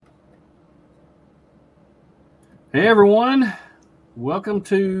Hey everyone, welcome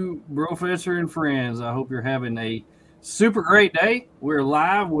to Professor and Friends. I hope you're having a super great day. We're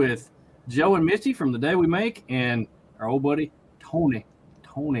live with Joe and Misty from The Day We Make and our old buddy Tony.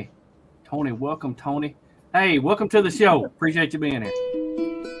 Tony, Tony, welcome, Tony. Hey, welcome to the show. Appreciate you being here.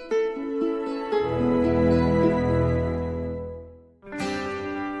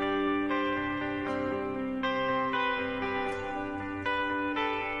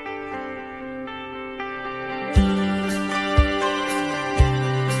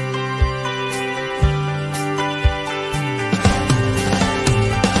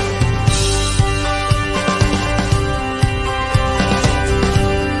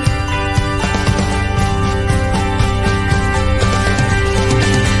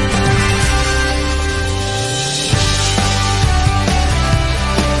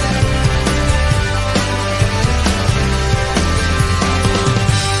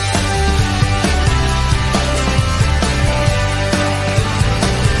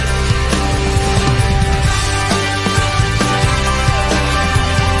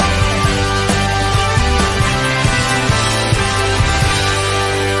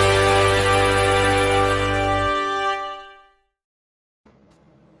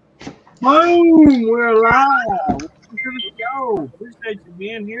 Boom! We're live. Welcome to the show. Appreciate you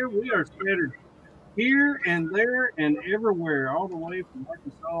being here. We are scattered here and there and everywhere, all the way from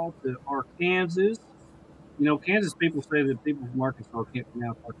Arkansas to Arkansas. You know, Kansas people say that people from Arkansas can't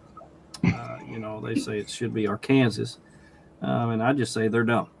pronounce Arkansas. They say it should be Arkansas, and I just say they're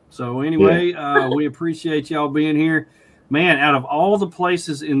dumb. So anyway, we appreciate y'all being here. Man, out of all the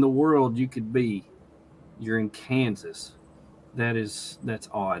places in the world you could be, you're in Kansas. That's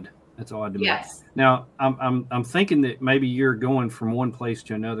odd. That's odd to me. Yes. Now, I'm thinking that maybe you're going from one place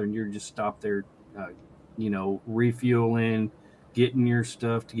to another, and you're just stopped there, refueling, getting your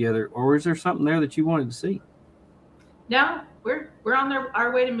stuff together, or is there something there that you wanted to see? No, we're on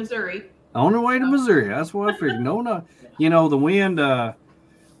our way to Missouri. On the way to Missouri. That's what I figured. No. The wind.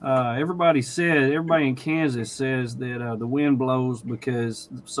 Everybody in Kansas says that the wind blows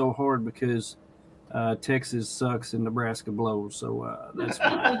so hard because Texas sucks and Nebraska blows. So that's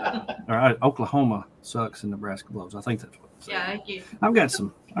all right. Oklahoma sucks and Nebraska blows. I think that's what it's saying. Yeah, thank you. I've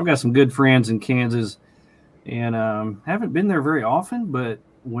got some good friends in Kansas, and haven't been there very often. But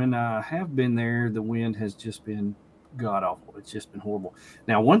when I have been there, the wind has just been god awful. It's just been horrible.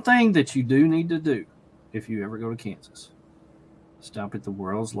 Now, one thing that you do need to do if you ever go to Kansas, stop at the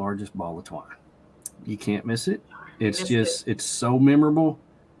world's largest ball of twine. You can't miss it. It's so memorable.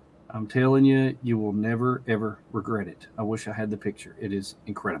 I'm telling you, you will never, ever regret it. I wish I had the picture. It is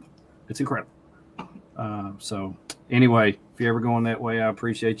incredible. It's incredible. So anyway, if you're ever going that way, I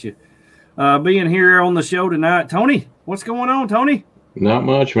appreciate you being here on the show tonight. Tony, what's going on, Tony? Not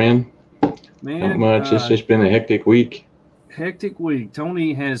much, man. Not much. It's just been a hectic week.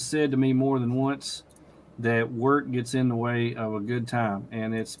 Tony has said to me more than once that work gets in the way of a good time,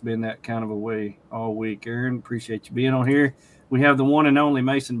 and it's been that kind of a way all week. Aaron, appreciate you being on here. We have the one and only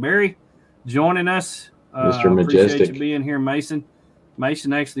Mason Berry joining us. Mr. Majestic. Appreciate you being here, Mason.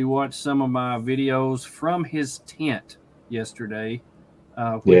 Mason actually watched some of my videos from his tent yesterday,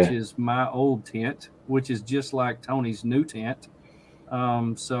 which is my old tent, which is just like Tony's new tent.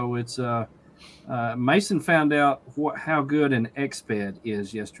 So it's Mason found out how good an X-bed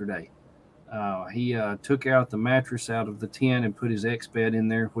is yesterday. He took out the mattress out of the tent and put his X-bed in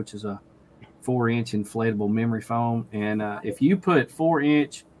there, which is a 4-inch inflatable memory foam. And if you put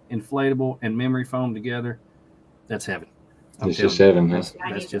 4-inch inflatable and memory foam together, that's heaven. It's just heaven. That's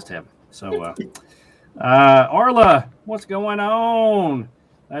just heaven. So, Arla, what's going on?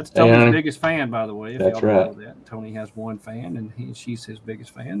 That's Tony's biggest fan, by the way. That's right. Know that. Tony has one fan, and she's his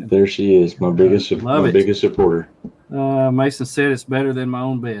biggest fan. And, there she is, my biggest supporter. Mason said it's better than my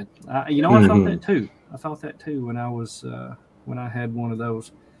own bed. I thought that too. I thought that too when I had one of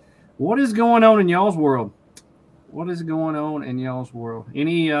those. What is going on in y'all's world?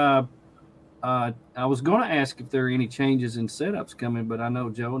 Any? I was going to ask if there are any changes in setups coming, but I know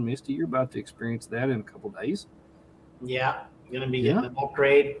Joe and Misty, you're about to experience that in a couple days. Yeah, going to be getting an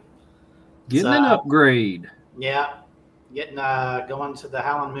upgrade. An upgrade. Yeah, getting going to the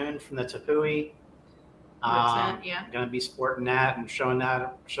Howling Moon from the Tepui. Going to be sporting that and showing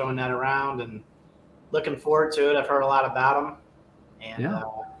that around and looking forward to it. I've heard a lot about them, and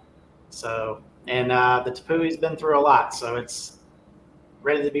the Tepui's been through a lot, so it's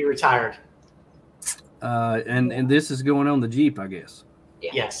ready to be retired. And this is going on the Jeep, I guess.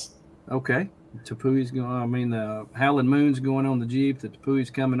 Yeah. Yes. Okay. Tepui's going. The Howling Moon's going on the Jeep. The Tepui's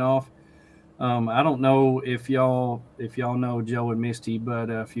coming off. I don't know if y'all know Joe and Misty, but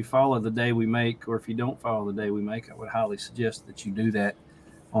if you follow The Day We Make, or if you don't follow The Day We Make, I would highly suggest that you do that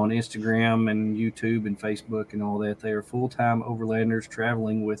on Instagram and YouTube and Facebook and all that. They are full-time overlanders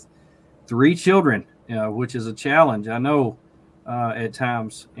traveling with 3 children, which is a challenge, I know, at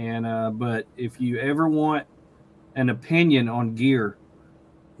times. And but if you ever want an opinion on gear,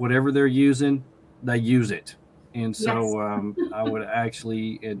 whatever they're using, they use it. And so I would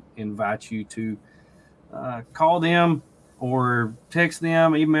actually invite you to call them or text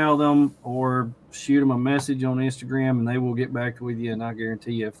them, email them, or shoot them a message on Instagram, and they will get back with you. And I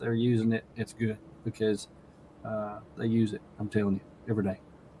guarantee you, if they're using it, it's good, because they use it. I'm telling you, every day.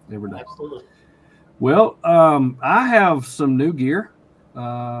 Absolutely. Well, I have some new gear.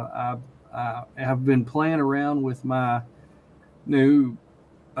 I have been playing around with my new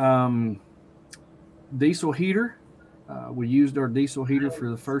diesel heater. We used our diesel heater for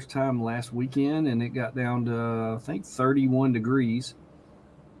the first time last weekend, and it got down to, I think, 31 degrees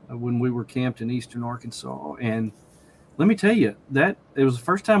when we were camped in eastern Arkansas. And let me tell you, that it was the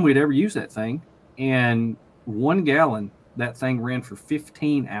first time we'd ever used that thing. And 1 gallon, that thing ran for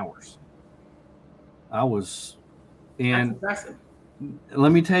 15 hours. That's impressive.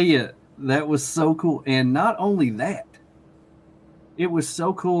 Let me tell you, that was so cool. And not only that, it was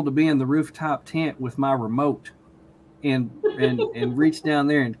so cool to be in the rooftop tent with my remote and reach down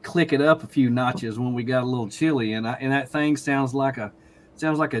there and click it up a few notches when we got a little chilly. And that thing sounds like a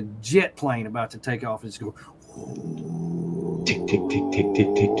jet plane about to take off. And just go. Tick, tick, tick, tick,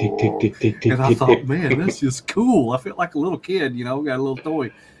 tick, tick, tick, tick, tick, tick, tick. And I thought, man, that's just cool. I felt like a little kid, got a little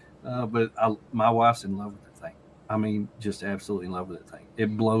toy. But my wife's in love with that thing. I mean, just absolutely in love with that thing.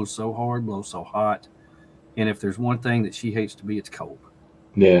 It blows so hard, blows so hot. And if there's one thing that she hates to be, it's cold.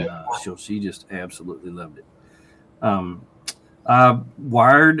 Yeah. So she just absolutely loved it. I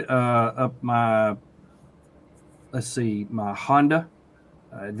wired up my Honda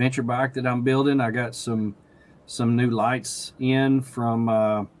adventure bike that I'm building. I got some new lights in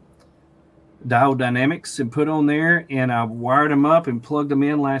from Dial Dynamics and put on there, and I wired them up and plugged them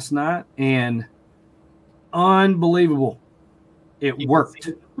in last night, and unbelievable. It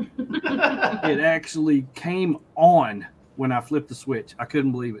worked. It actually came on when I flipped the switch. I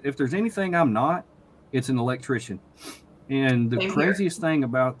couldn't believe it. If there's anything I'm not, it's an electrician. And the craziest thing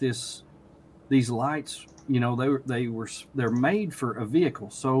about these lights, they're made for a vehicle.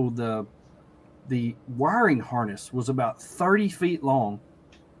 So the wiring harness was about 30 feet long,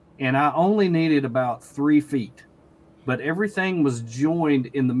 and I only needed about 3 feet, but everything was joined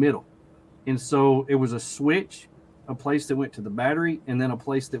in the middle. And so it was a switch, a place that went to the battery, and then a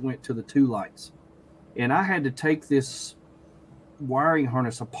place that went to the 2 lights. And I had to take this wiring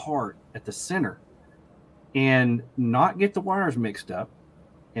harness apart at the center and not get the wires mixed up,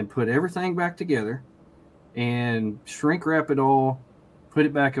 and put everything back together and shrink wrap it all, put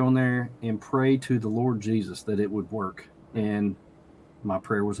it back on there, and pray to the Lord Jesus that it would work. And my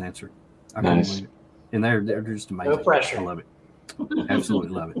prayer was answered. I couldn't believe it. And they're just amazing. No pressure. I love it. Absolutely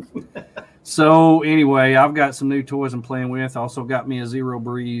love it. So anyway, I've got some new toys I'm playing with. Also got me a Zero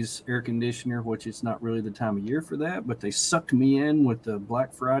Breeze air conditioner, which it's not really the time of year for that, but they sucked me in with the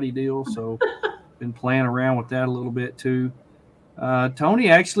Black Friday deal. So been playing around with that a little bit too. Tony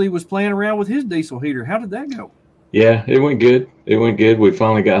actually was playing around with his diesel heater. How did that go? Yeah, it went good. We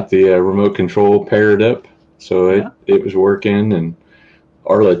finally got the remote control paired up, so it was working. And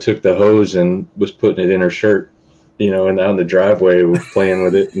Arla took the hose and was putting it in her shirt, and down the driveway, was playing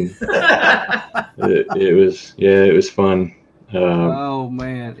with it, and it was fun. Oh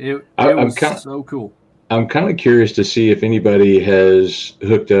man, it was so cool. I'm kind of curious to see if anybody has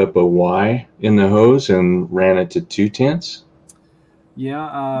hooked up a Y in the hose and ran it to 2 tenths.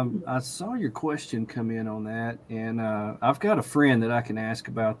 Yeah, I saw your question come in on that, and I've got a friend that I can ask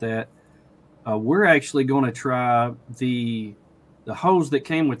about that. We're actually going to try the hose that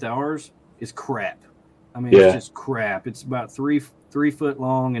came with ours is crap. I mean, It's just crap. It's about 3 foot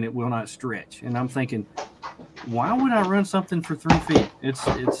long, and it will not stretch. And I'm thinking, why would I run something for 3 feet? It's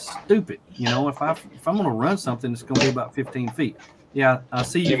stupid. If I'm going to run something, it's going to be about 15 feet. Yeah, I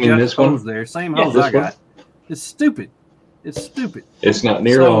see you got this hose there. Same hose I got. It's stupid. It's not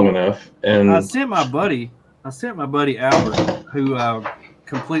near long enough. And I sent my buddy Albert, who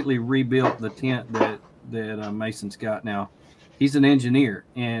completely rebuilt the tent that Mason's got now. He's an engineer,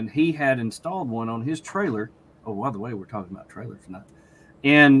 and he had installed one on his trailer. Oh, by the way, we're talking about trailers now.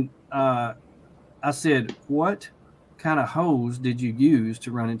 And I said, what kind of hose did you use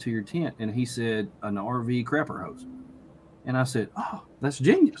to run into your tent? And he said, an RV crapper hose. And I said, oh, that's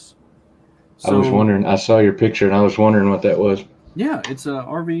genius. So, I was wondering, I saw your picture, and I was wondering what that was. Yeah, it's a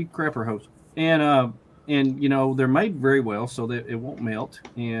RV crapper hose. and they're made very well so that it won't melt.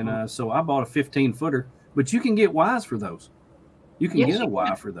 And so I bought a 15-footer, but you can get Ys for those. You can get a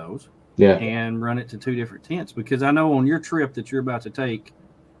Y for those. Yeah. And run it to 2 different tents, because I know on your trip that you're about to take,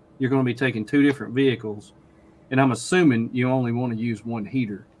 you're going to be taking 2 different vehicles, and I'm assuming you only want to use 1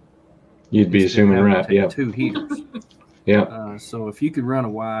 heater. You'd be assuming, right? Yeah. 2 heaters. Yeah. So if you could run a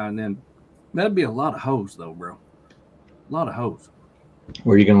Y, and then that'd be a lot of hose, though, bro. A lot of hose.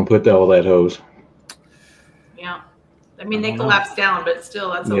 Where are you going to put all that hose? Yeah. I mean, they collapse down, but still,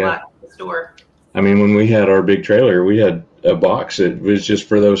 that's a lot to store. I mean, when we had our big trailer, we had a box that was just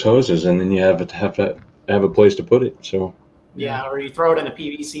for those hoses, and then you have to have a place to put it. So yeah, or you throw it in a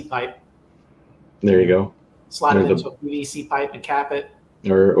PVC pipe. There you go. Slide it into a PVC pipe and cap it.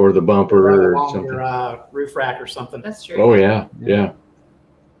 Or the bumper or something. Your roof rack or something. That's true. Oh yeah.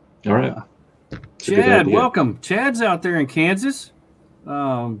 All right. Chad, welcome. Chad's out there in Kansas.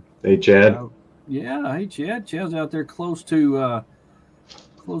 Hey, Chad. Yeah, hey Chad. Chad's out there close to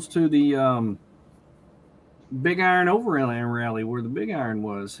the Big Iron Overland rally where the Big Iron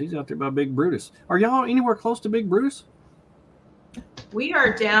was. He's out there by Big Brutus. Are y'all anywhere close to Big Brutus? We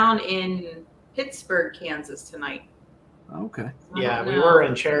are down in Pittsburgh, Kansas tonight. Okay. Yeah, we were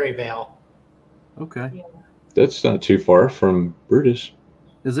in Cherryvale. Okay. Yeah. That's not too far from Brutus.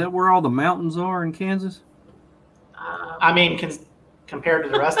 Is that where all the mountains are in Kansas? I mean, compared to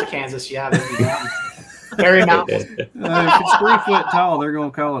the rest of Kansas, yeah, there'd be mountains. Very mountains. If it's 3 foot tall, they're going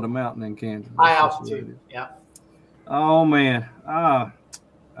to call it a mountain in Kansas. High altitude. Yeah. Oh man, I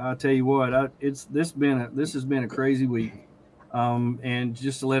tell you what, this has been a crazy week. And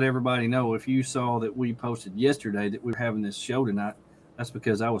just to let everybody know, if you saw that we posted yesterday that we were having this show tonight, that's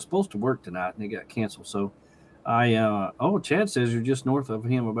because I was supposed to work tonight and it got canceled. So Chad says you're just north of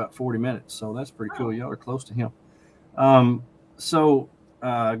him about 40 minutes. So that's pretty cool. Y'all are close to him.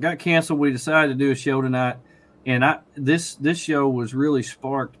 Got canceled. We decided to do a show tonight. And this show was really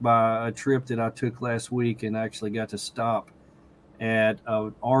sparked by a trip that I took last week, and I actually got to stop at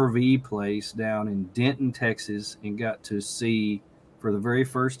an RV place down in Denton, Texas, and got to see for the very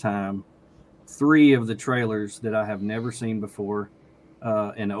first time 3 of the trailers that I have never seen before.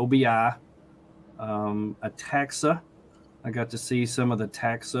 An OBI, a Taxa. I got to see some of the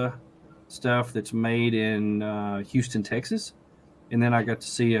Taxa stuff that's made in Houston, Texas. And then I got to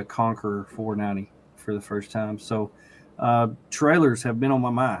see a Conqueror 490 for the first time. So trailers have been on my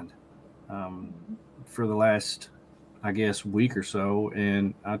mind for the last, I guess, week or so.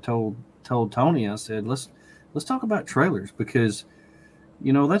 And I told Tony, I said, let's talk about trailers, because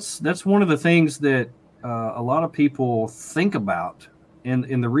that's one of the things that a lot of people think about.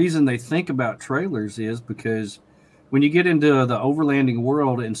 And the reason they think about trailers is because when you get into the overlanding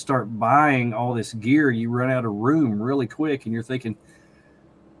world and start buying all this gear, you run out of room really quick, and you're thinking,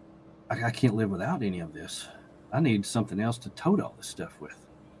 I can't live without any of this. I need something else to tote all this stuff with.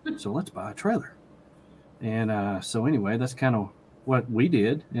 So let's buy a trailer. And so anyway, that's kind of what we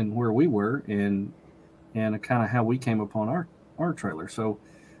did and where we were, and kind of how we came upon our trailer. So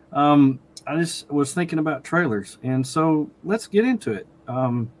I just was thinking about trailers, and so let's get into it.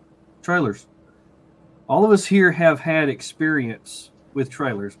 Trailers. All of us here have had experience with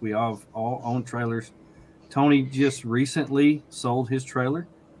trailers. We all own trailers. Tony just recently sold his trailer,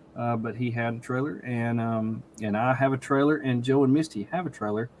 but he had a trailer, and I have a trailer, and Joe and Misty have a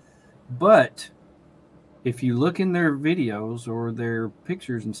trailer. But if you look in their videos or their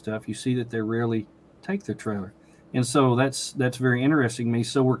pictures and stuff, you see that they rarely take their trailer. And so that's very interesting to me.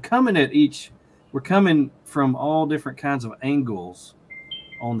 So we're coming from all different kinds of angles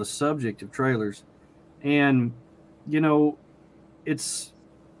on the subject of trailers. And, I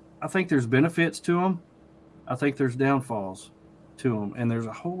think there's benefits to them. I think there's downfalls to them. And there's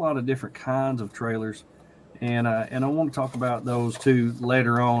a whole lot of different kinds of trailers. And I want to talk about those too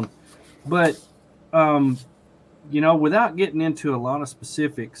later on. But, without getting into a lot of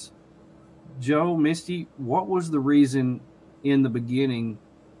specifics, Joe, Misty, what was the reason in the beginning?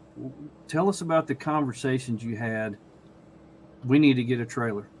 Tell us about the conversations you had. We need to get a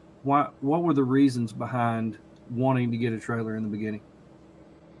trailer. What were the reasons behind wanting to get a trailer in the beginning?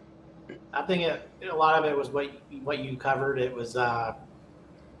 I think a lot of it was what you covered. It was a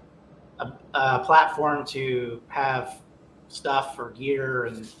platform to have stuff or gear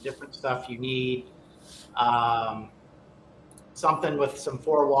and different stuff you need. Something with some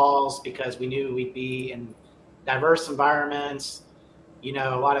 4 walls, because we knew we'd be in diverse environments, a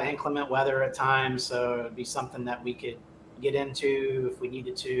lot of inclement weather at times. So it would be something that we could get into if we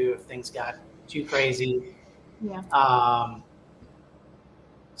needed to, if things got too crazy. Yeah.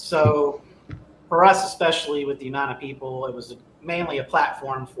 So for us, especially with the amount of people, it was mainly a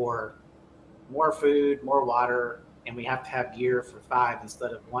platform for more food, more water, and we have to have gear for 5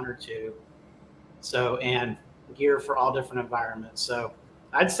 instead of 1 or 2. So, and gear for all different environments. So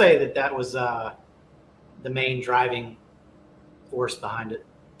I'd say that was the main driving force behind it.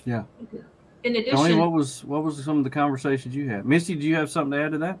 Yeah. In addition, Tony, what was some of the conversations you had? Misty, do you have something to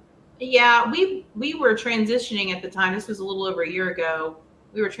add to that? Yeah, we were transitioning at the time. This was a little over a year ago.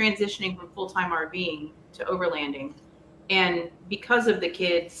 We were transitioning from full-time RVing to overlanding. And because of the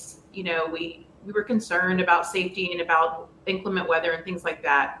kids, we were concerned about safety and about inclement weather and things like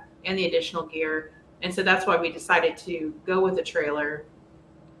that, and the additional gear. And so that's why we decided to go with a trailer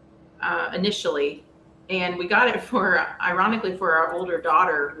initially. And we got it ironically, for our older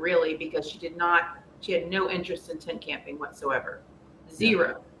daughter, really, because she had no interest in tent camping whatsoever. Zero.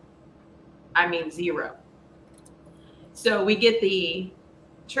 Yeah. I mean, 0. So we get the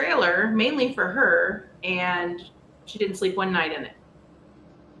trailer mainly for her, and she didn't sleep one night in it.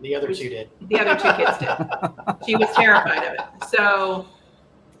 The other 2 did. The other 2 kids did. She was terrified of it. So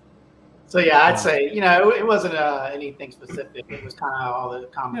yeah, I'd say, it wasn't anything specific. It was kind of all the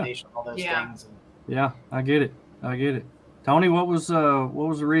combination of all those things. Yeah, I get it. Tony, what was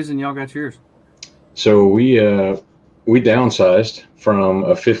the reason y'all got yours? So we downsized from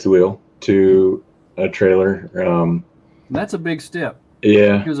a 5th wheel to a trailer. That's a big step.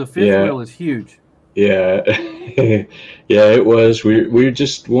 Yeah. Because a 5th wheel is huge. Yeah. Yeah, it was. We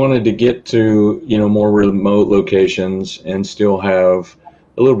just wanted to get to, more remote locations and still have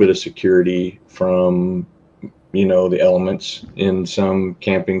a little bit of security from, the elements in some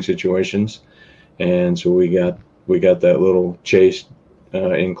camping situations. And so we got that little Chase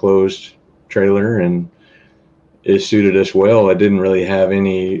enclosed trailer, and it suited us well. I didn't really have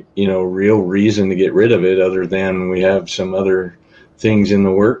any, real reason to get rid of it other than we have some other things in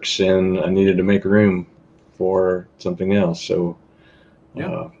the works and I needed to make room for something else. So,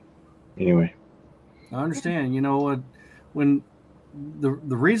 anyway. I understand. When the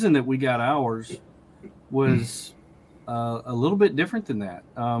reason that we got ours was a little bit different than that.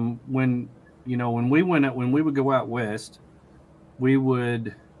 When we would go out west, we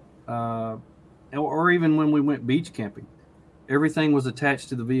would, or even when we went beach camping, everything was attached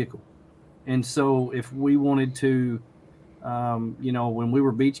to the vehicle. And so if we wanted to, when we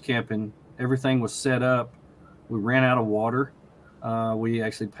were beach camping, everything was set up. We ran out of water. We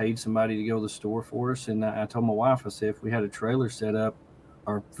actually paid somebody to go to the store for us. And I told my wife, I said, if we had a trailer set up,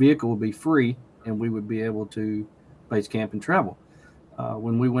 our vehicle would be free and we would be able to base camp and travel.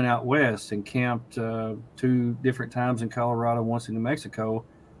 When we went out west and camped 2 different times in Colorado, once in New Mexico,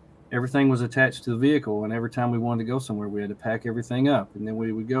 everything was attached to the vehicle. And every time we wanted to go somewhere, we had to pack everything up and then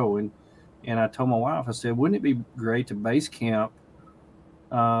we would go. And I told my wife, I said, wouldn't it be great to base camp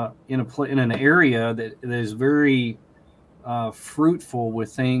in an area that is very fruitful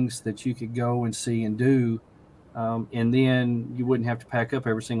with things that you could go and see and do, and then you wouldn't have to pack up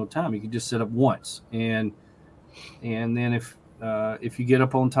every single time. You could just set up once, and then if you get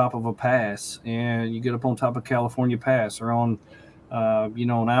up on top of a pass, and you get up on top of California Pass, or on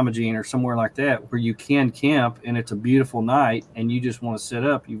on Imogene or somewhere like that, where you can camp and it's a beautiful night and you just want to set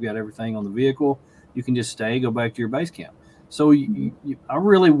up, you've got everything on the vehicle, you can just stay, go back to your base camp. So I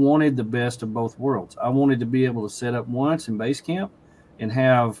really wanted the best of both worlds. I wanted to be able to set up once in base camp and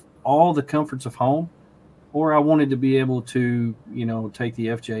have all the comforts of home, or I wanted to be able to, take the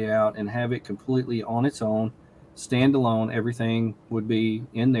FJ out and have it completely on its own, stand alone. Everything would be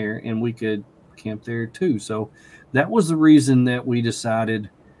in there and we could camp there too. So that was the reason that we decided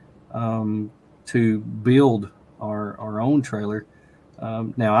to build our own trailer.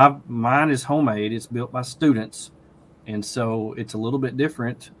 Now mine is homemade. It's built by students. And so it's a little bit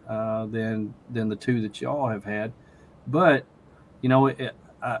different than the 2 that y'all have had. But,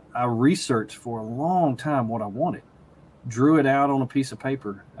 I researched for a long time what I wanted, drew it out on a piece of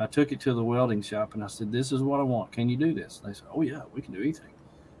paper. I took it to the welding shop and I said, this is what I want. Can you do this? They said, oh, yeah, we can do anything.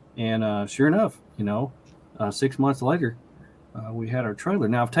 And sure enough, 6 months later, we had our trailer.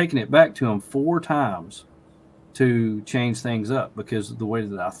 Now, I've taken it back to them 4 times to change things up because the way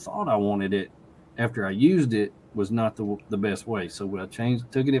that I thought I wanted it after I used it was not the best way. So I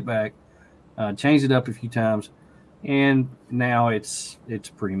took it back, changed it up a few times, and now it's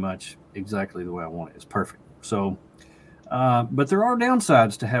pretty much exactly the way I want it. It's perfect. So, but there are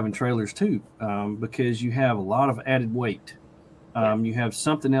downsides to having trailers too, because you have a lot of added weight. You have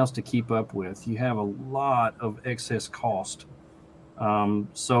something else to keep up with. You have a lot of excess cost.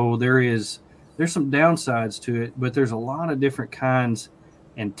 So there's some downsides to it, but there's a lot of different kinds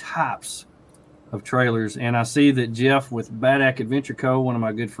and types of trailers. And I see that Jeff with Badack Adventure Co., one of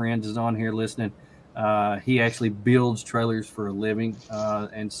my good friends, is on here listening. He actually builds trailers for a living.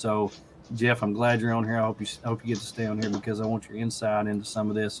 And so Jeff, I'm glad you're on here. I hope you get to stay on here because I want your insight into some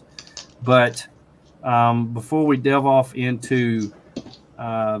of this. But before we delve off into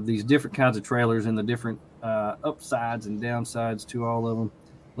these different kinds of trailers and the different upsides and downsides to all of them,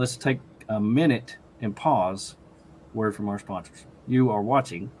 let's take a minute and pause. Word from our sponsors. You are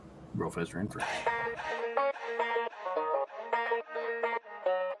watching Professor and Friends.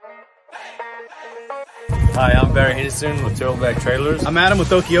 Hi, I'm Barry Henderson with Tailback Trailers. I'm Adam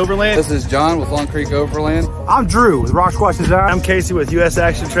with Oki Overland. This is John with Long Creek Overland. I'm Drew with Rock Squash Design. I'm Casey with US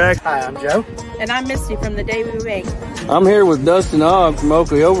Action Track. Hi, I'm Joe. And I'm Misty from The Day We Make. I'm here with Dustin Ogg from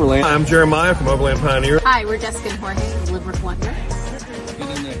Oakley Overland. I'm Jeremiah from Overland Pioneer. Hi, we're Jessica and Jorge with Live Work Wonder.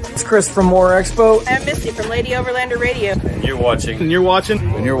 It's Chris from More Expo. I'm Misty from Lady Overlander Radio. And you're watching. And you're watching.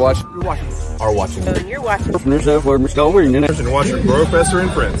 And you're watching. You're watching. Are watching. And you're watching. From yourself, where Mr. Over, and watching Professor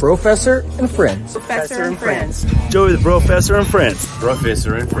and Friends. Professor and Friends. Professor and Friends. Joey the Professor and Friends.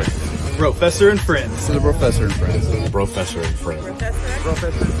 Professor and Friends. Professor and Friends. This is the Professor and Friends. Professor and Friends.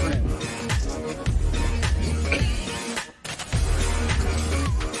 Professor and Friends.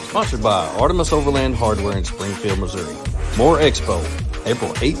 Sponsored by Artemis Overland Hardware in Springfield, Missouri. More Expo,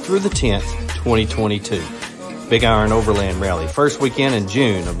 April 8th through the 10th, 2022. Big Iron Overland Rally, first weekend in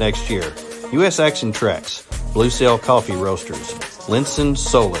June of next year. U.S. Action Tracks, Blue Sail Coffee Roasters, Linson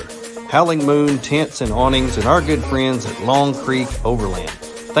Solar, Howling Moon Tents and Awnings, and our good friends at Long Creek Overland.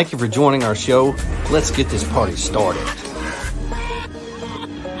 Thank you for joining our show. Let's get this party started.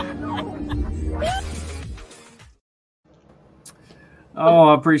 Oh,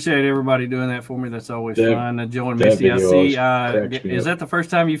 I appreciate everybody doing that for me. That's always fun. Joe and Missy, I see. Is that the first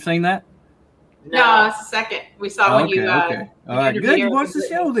time you've seen that? No, it's the second. We saw when you. Okay. All right. Good. You watched the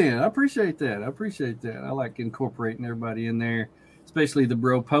show then. I appreciate that. I like incorporating everybody in there, especially the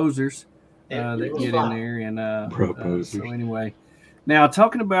bro posers that get in there. And bro posers. So anyway, now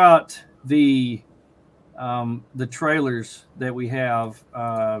talking about the trailers that we have,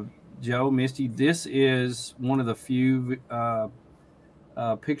 Joe, Misty, this is one of the few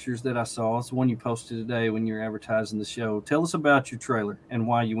pictures that I saw. It's the one you posted today when you're advertising the show. Tell us about your trailer and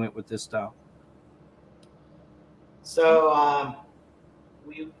why you went with this style. So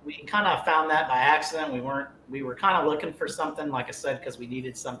we kind of found that by accident. We were kind of looking for something, like I said, because we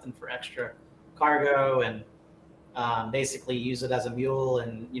needed something for extra cargo and basically use it as a mule.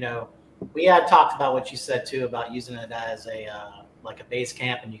 And we had talked about what you said too about using it as a like a base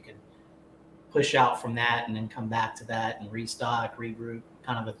camp, and you can push out from that and then come back to that and restock, regroup,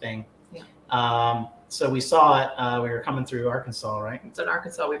 kind of a thing. Yeah. So we saw it. We were coming through Arkansas, right? It's in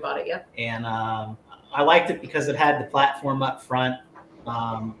Arkansas. We bought it. Yep. And I liked it because it had the platform up front.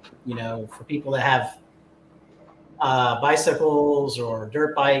 For people that have bicycles or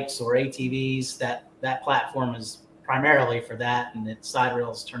dirt bikes or ATVs, that platform is primarily for that, and its side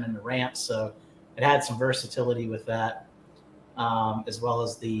rails turn into ramps. So it had some versatility with that, as well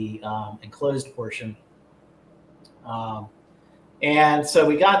as the enclosed portion. And so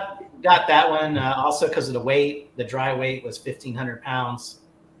we got that one also because of the weight. The dry weight was 1,500 pounds.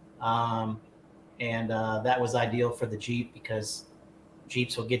 And that was ideal for the Jeep because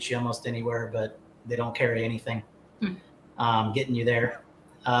Jeeps will get you almost anywhere, but they don't carry anything getting you there.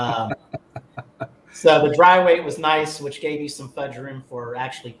 So the dry weight was nice, which gave you some fudge room for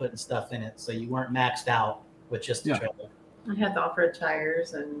actually putting stuff in it. So you weren't maxed out with just the trailer. I had the off-road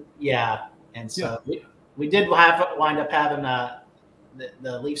tires and. Yeah. And so we did wind up having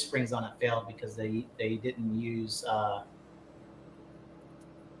the leaf springs on it failed because they didn't use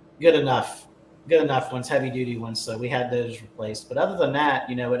good enough ones, heavy duty ones. So we had those replaced. But other than that,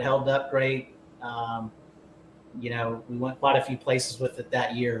 it held up great. We went quite a few places with it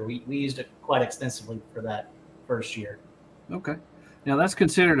that year. We used it quite extensively for that first year. Okay. Now that's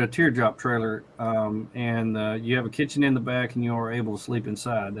considered a teardrop trailer. And you have a kitchen in the back and you are able to sleep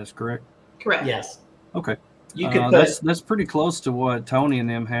inside. That's correct? Correct. Yes. Okay. You could that's pretty close to what Tony and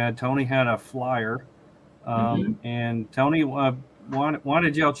them had. Tony had a Flyer. And Tony, why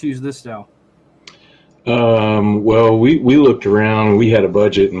did y'all choose this style? Well, we looked around. We had a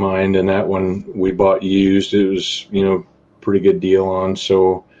budget in mind, and that one we bought used. It was pretty good deal on.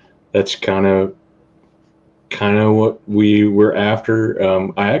 So that's kind of what we were after.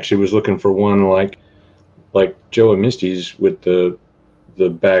 I actually was looking for one like Joe and Misty's with the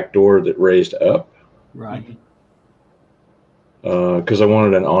back door that raised up. Right. Because I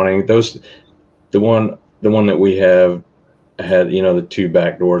wanted an awning. The one that we have had the two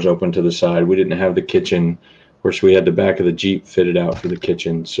back doors open to the side. We didn't have the kitchen. Of course, we had the back of the Jeep fitted out for the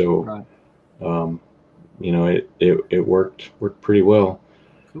kitchen. So, it worked pretty well.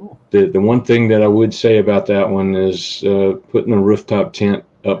 Cool. The one thing that I would say about that one is putting the rooftop tent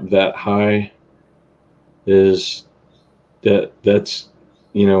up that high is that's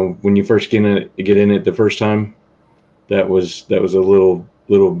when you first get in it the first time, that was a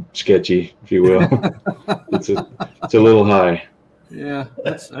little sketchy, if you will. it's a little high. Yeah,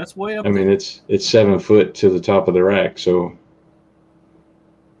 that's way up. I mean, it's 7 foot to the top of the rack, so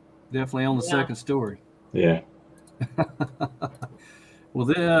definitely on the second story. Yeah.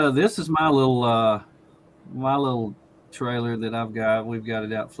 Well, this is my little trailer that I've got. We've got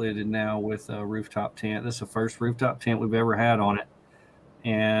it outfitted now with a rooftop tent. This is the first rooftop tent we've ever had on it,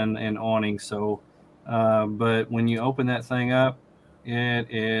 and an awning. So, but when you open that thing up, it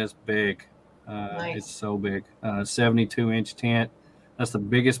is big. Nice. It's so big. 72-inch tent. That's the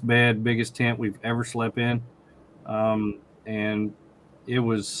biggest bed, biggest tent we've ever slept in, and it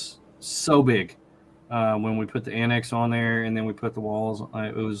was so big. When we put the annex on there and then we put the walls,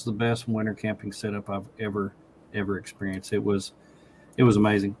 it was the best winter camping setup I've ever experienced. It was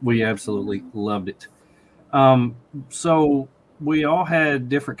amazing. We absolutely loved it. So we all had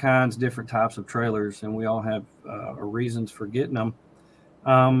different kinds, different types of trailers, and we all have reasons for getting them.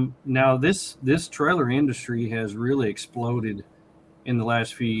 Now this trailer industry has really exploded in the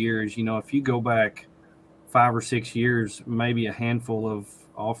last few years. If you go back 5 or 6 years, maybe a handful of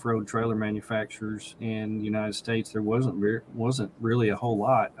off-road trailer manufacturers in the United States, there wasn't really a whole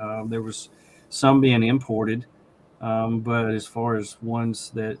lot. There was some being imported, but as far as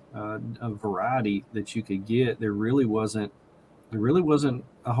ones that a variety that you could get, there really wasn't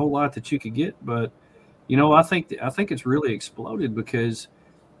a whole lot that you could get. But I think it's really exploded because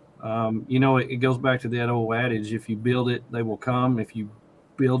it goes back to that old adage: if you build it, they will come. If you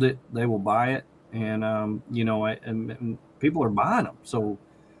build it, they will buy it. And and people are buying them, so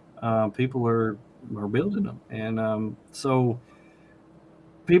people are building them, and so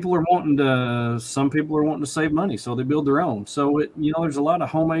some people are wanting to save money, so they build their own. So there's a lot of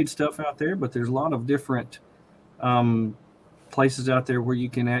homemade stuff out there, but there's a lot of different places out there where you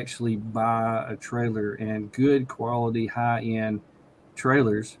can actually buy a trailer, and good quality, high-end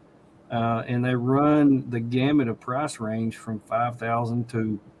trailers, and they run the gamut of price range from $5,000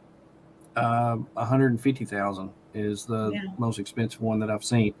 to 150,000 is the most expensive one that I've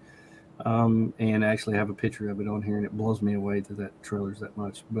seen, and actually have a picture of it on here, and it blows me away that trailer's that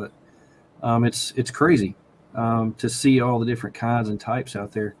much. But it's crazy to see all the different kinds and types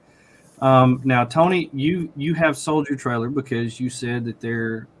out there. Now, Tony, you have sold your trailer because you said that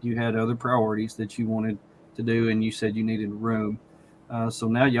you had other priorities that you wanted to do, and you said you needed room. So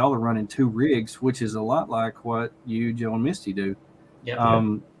now y'all are running 2 rigs, which is a lot like what you, Joe, and Misty do. Yeah.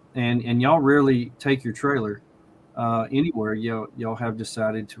 And y'all rarely take your trailer anywhere. Y'all have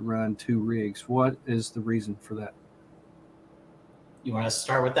decided to run 2 rigs. What is the reason for that? You want us to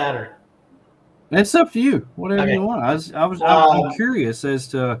start with that, or? It's up to you. Whatever you want. I'm curious as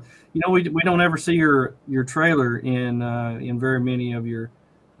to, we don't ever see your trailer in very many of your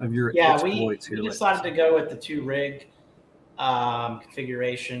exploits here. We decided to go with the 2 rig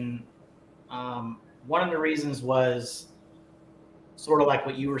configuration. One of the reasons was sort of like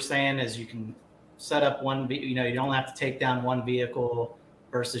what you were saying, is you can set up one, you don't have to take down one vehicle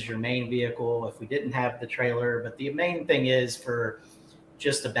versus your main vehicle if we didn't have the trailer. But the main thing is for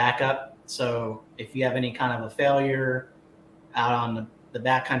just a backup. So if you have any kind of a failure out on the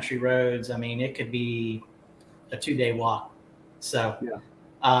backcountry roads, it could be a 2-day walk. So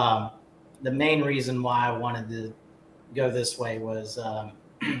the main reason why I wanted to go this way was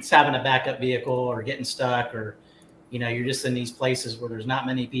it's having a backup vehicle, or getting stuck, or you're just in these places where there's not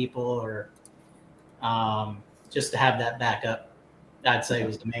many people, or just to have that backup, I'd say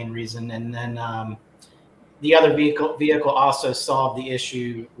was the main reason. And then the other vehicle also solved the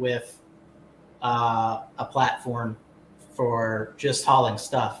issue with a platform for just hauling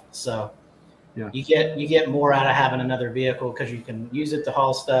stuff. So you get more out of having another vehicle because you can use it to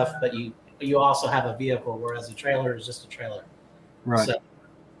haul stuff, but you also have a vehicle, whereas a trailer is just a trailer. Right. So,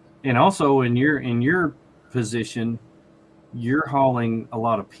 and also in your position, you're hauling a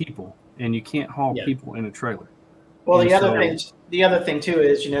lot of people, and you can't haul people in a trailer. Well, the other thing too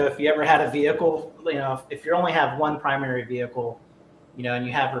is, if you ever had a vehicle, if you only have one primary vehicle, and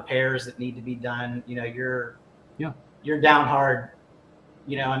you have repairs that need to be done, you're down hard,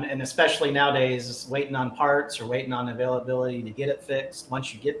 and especially nowadays, waiting on parts or waiting on availability to get it fixed.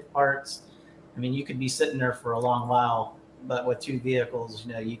 Once you get the parts, you could be sitting there for a long while. But with 2 vehicles,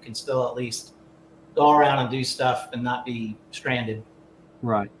 you can still at least go around and do stuff and not be stranded.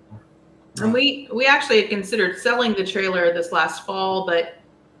 Right. And we actually had considered selling the trailer this last fall, but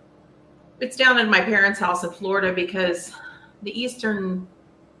it's down at my parents' house in Florida because the eastern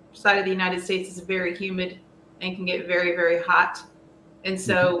side of the United States is very humid and can get very, very hot. And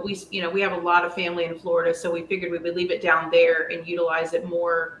so we have a lot of family in Florida, so we figured we would leave it down there and utilize it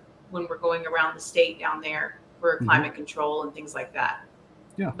more when we're going around the state down there for climate control and things like that.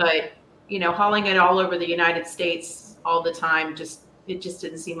 Yeah. But, hauling it all over the United States all the time, it just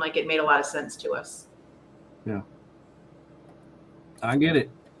didn't seem like it made a lot of sense to us. Yeah. I get it.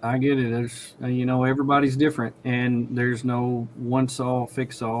 There's, everybody's different, and there's no one saw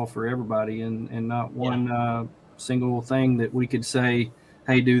fix all for everybody, and not one single thing that we could say,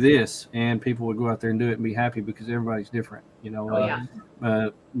 hey, do this, and people would go out there and do it and be happy, because everybody's different.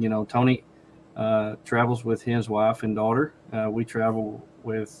 Tony travels with his wife and daughter. I travel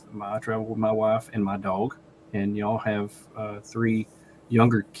with my wife and my dog, and y'all have 3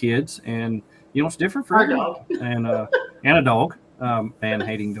 younger kids, and it's different for everyone. And a dog.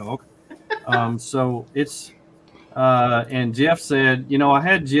 Man-hating dog. So it's and Jeff said, I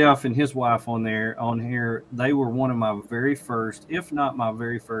had Jeff and his wife on here. They were one of my very first, if not my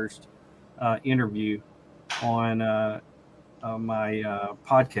very first, interview on my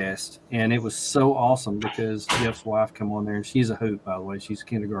podcast, and it was so awesome because Jeff's wife come on there, and she's a hoot, by the way. She's a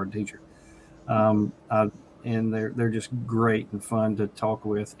kindergarten teacher. And they're just great and fun to talk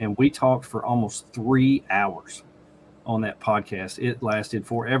with, and we talked for almost 3 hours on that podcast. It lasted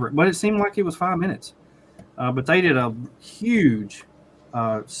forever, but it seemed like it was 5 minutes. But they did a huge,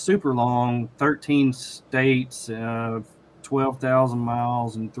 super long, 13 states, 12,000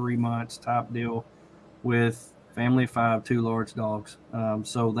 miles in 3 months type deal with family of 5, 2 large dogs.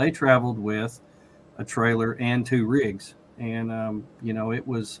 So they traveled with a trailer and 2 rigs. And, it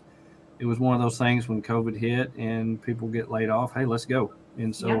was one of those things when COVID hit and people get laid off, hey, let's go.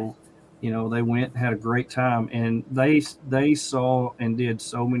 And so, they went, had a great time, and they saw and did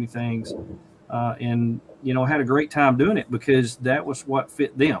so many things, and, had a great time doing it because that was what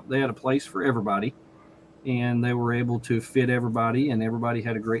fit them. They had a place for everybody, and they were able to fit everybody, and everybody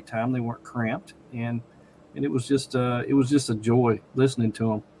had a great time. They weren't cramped, and it was just a joy listening to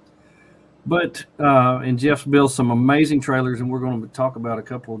them. But and Jeff's builds some amazing trailers, and we're going to talk about a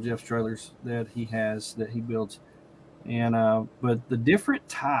couple of Jeff's trailers that he builds, and but the different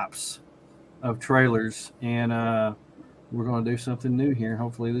types of trailers, and we're going to do something new here.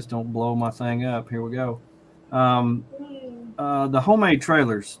 Hopefully this don't blow my thing up. Here we go. The homemade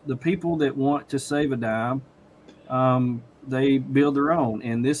trailers, the people that want to save a dime, they build their own,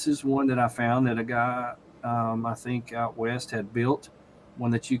 and this is one that I found that a guy I think out west had built,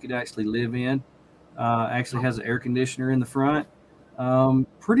 one that you could actually live in. Actually has an air conditioner in the front.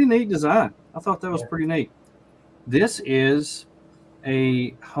 Pretty neat design. I thought that was pretty neat. This is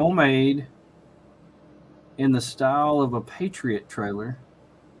a homemade in the style of a Patriot trailer.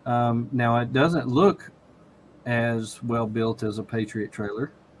 Now it doesn't look as well built as a Patriot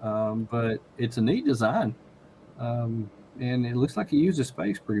trailer, but it's a neat design, and it looks like he uses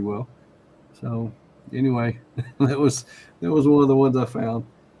space pretty well. So anyway, that was one of the ones I found.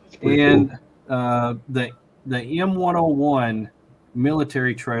 And cool. The M101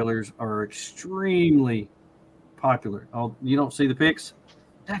 military trailers are extremely popular. Oh, you don't see the pics?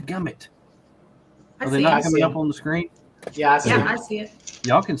 Dadgummit. Are they not coming up on the screen? Yeah, I see it.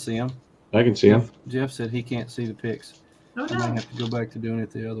 Y'all can see them. I can see them. Jeff said he can't see the pics. Oh, no. I might have to go back to doing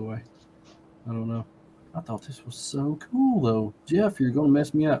it the other way. I don't know. I thought this was so cool, though. Jeff, you're going to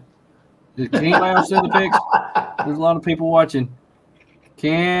mess me up. Can anybody else see the pics? There's a lot of people watching.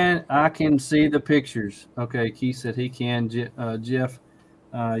 I can see the pictures. Okay, Keith said he can. Jeff,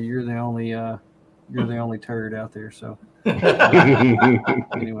 you're the only turd out there. So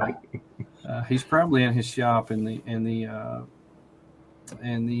anyway, he's probably in his shop, and the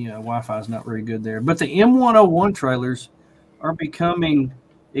Wi-Fi is not very good there. But the M101 trailers are becoming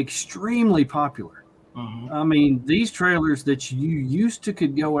extremely popular. Mm-hmm. I mean, these trailers that you used to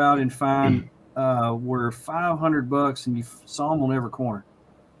could go out and find were $500, and you saw them on every corner.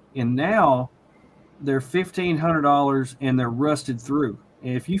 And now they're $1,500, and they're rusted through.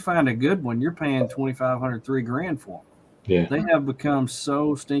 And if you find a good one, you're paying $2,500, $3,000 for them. Yeah, they have become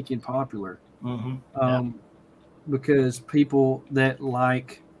so stinking popular. Mm-hmm. Because people that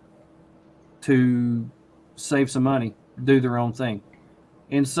like to save some money do their own thing.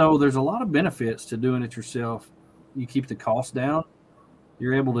 And so there's a lot of benefits to doing it yourself. You keep the cost down.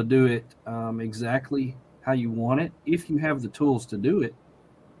 You're able to do it exactly how you want it if you have the tools to do it.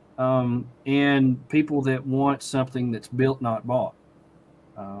 And people that want something that's built, not bought.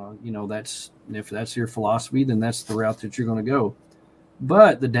 If that's your philosophy, then that's the route that you're going to go.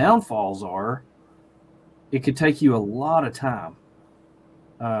 But the downfalls are it could take you a lot of time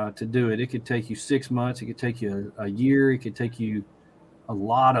to do it. It could take you 6 months. It could take you a year. It could take you a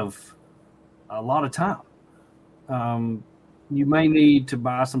lot of time. you may need to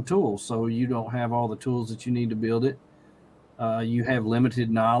buy some tools, so you don't have all the tools that you need to build it. You have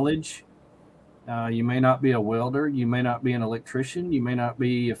limited knowledge. You may not be a welder. You may not be an electrician. You may not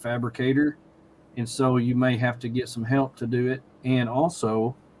be a fabricator. And so you may have to get some help to do it. And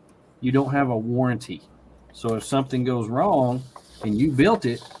also, you don't have a warranty. So if something goes wrong and you built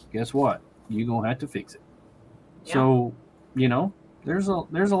it, guess what? You're going to have to fix it. Yeah. So, there's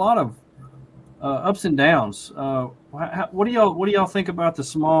a lot of ups and downs. What do y'all think about the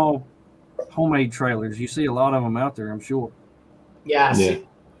small homemade trailers? You see a lot of them out there, I'm sure. Yeah.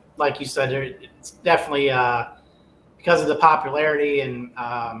 Like you said, it's definitely because of the popularity and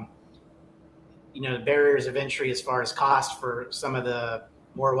the barriers of entry as far as cost for some of the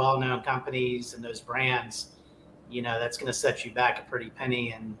more well-known companies and those brands. That's going to set you back a pretty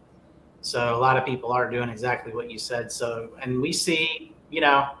penny, and so a lot of people are doing exactly what you said. So, and we see,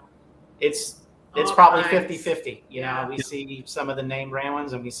 it's probably 50-50. We see some of the name brand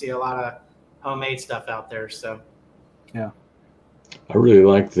ones, and we see a lot of homemade stuff out there. So, yeah. I really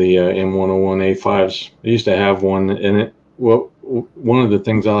like the M101A5s. I used to have one, and one of the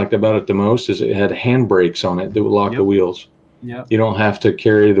things I liked about it the most is it had handbrakes on it that would lock the wheels. Yeah. You don't have to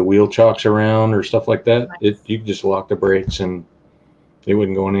carry the wheel chocks around or stuff like that. You could just lock the brakes and it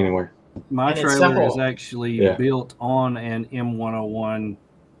wouldn't go anywhere. My trailer is actually built on an M101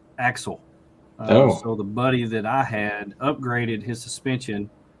 axle. So the buddy that I had upgraded his suspension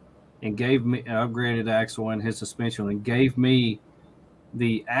and gave me upgraded axle and his suspension and gave me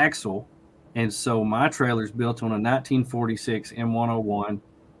the axle. And so my trailer is built on a 1946 M101,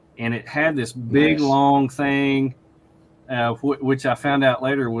 and it had this big long thing, which I found out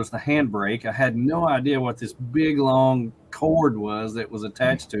later was the handbrake. I had no idea what this big long cord was that was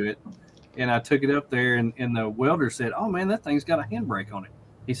attached to it. And I took it up there, and the welder said, "Oh man, that thing's got a handbrake on it."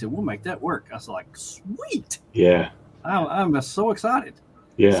 He said, "We'll make that work." I was like, "Sweet!" Yeah, I'm so excited.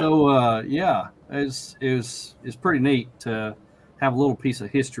 Yeah. So it's pretty neat to have a little piece of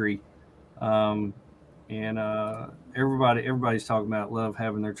history, and everybody's talking about love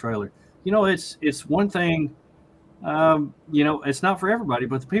having their trailer. It's one thing. It's not for everybody,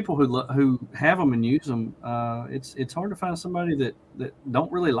 but the people who have them and use them, it's hard to find somebody that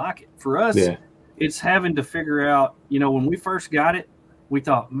don't really like it. For us, it's having to figure out, when we first got it, we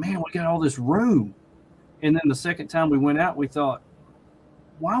thought, man, we got all this room. And then the second time we went out, we thought,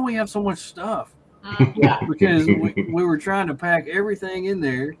 why do we have so much stuff? Because we were trying to pack everything in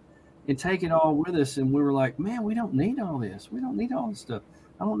there and take it all with us. And we were like, man, we don't need all this. We don't need all this stuff.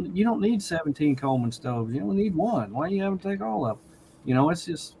 You don't need 17 Coleman stoves. You only need one. Why do you have to take all of them? It's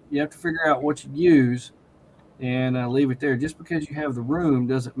just, you have to figure out what you use and leave it there. Just because you have the room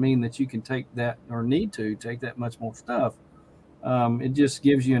doesn't mean that you can take that or need to take that much more stuff. It just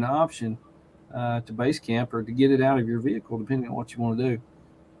gives you an option to base camp or to get it out of your vehicle, depending on what you want to do.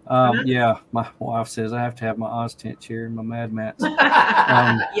 My wife says I have to have my Oz tent chair and my Mad Mats.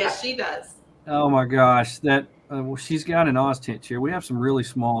 Yes, she does. Oh my gosh, she's got an Oz tent chair. We have some really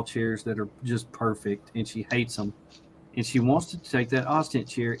small chairs that are just perfect, and she hates them. And she wants to take that Oz tent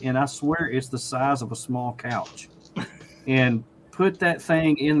chair, and I swear it's the size of a small couch, and put that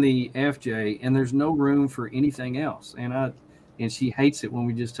thing in the FJ, and there's no room for anything else. And she hates it when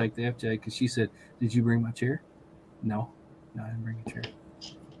we just take the FJ because she said, "Did you bring my chair?" No, I didn't bring a chair.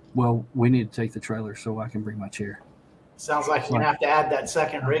 Well, we need to take the trailer so I can bring my chair. Sounds like you're going to have to add that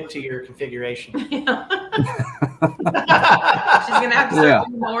second rig to your configuration. She's going to have to start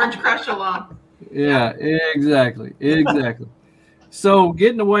bringing Orange Crush along. Yeah, exactly. So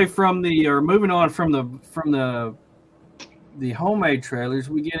moving on from the homemade trailers,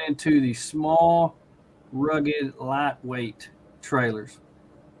 we get into the small, rugged, lightweight trailers.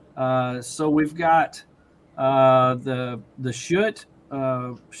 So we've got the Schutt.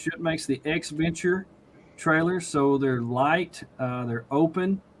 Schutt makes the X-Venture trailers, so they're light, they're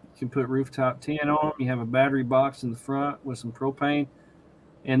open. You can put rooftop tent on them. You have a battery box in the front with some propane.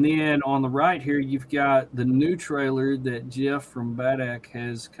 And then on the right here, you've got the new trailer that Jeff from Badak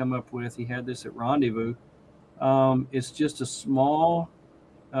has come up with. He had this at Rendezvous. It's just a small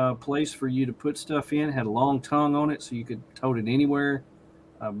place for you to put stuff in. It had a long tongue on it, so you could tote it anywhere.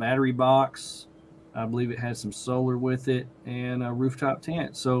 A battery box. I believe it has some solar with it and a rooftop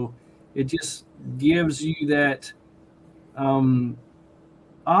tent. So it just gives you that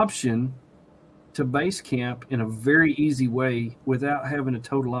option to base camp in a very easy way without having to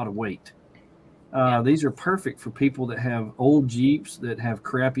tote a lot of weight. These are perfect for people that have old Jeeps that have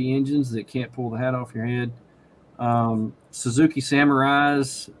crappy engines that can't pull the hat off your head. Suzuki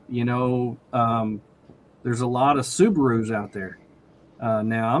Samurais, there's a lot of Subarus out there.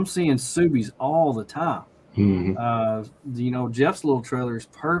 Now I'm seeing Subis all the time. Mm-hmm. Jeff's little trailer is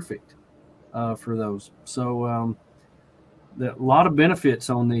perfect for those. So a lot of benefits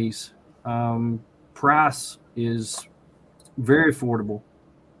on these. Price is very affordable.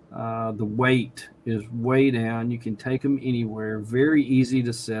 The weight is way down. You can take them anywhere. Very easy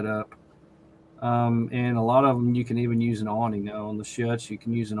to set up. And a lot of them you can even use an awning. Now on the Schuts, you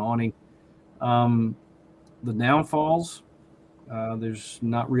can use an awning. The downfalls, there's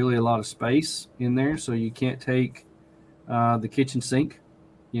not really a lot of space in there, so you can't take the kitchen sink.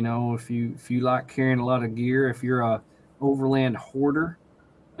 If you like carrying a lot of gear, if you're a overland hoarder,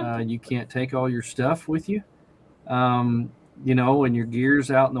 you can't take all your stuff with you. And your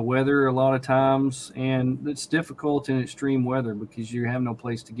gear's out in the weather a lot of times, and it's difficult in extreme weather because you have no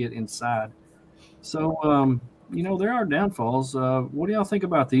place to get inside. So, there are downfalls. What do y'all think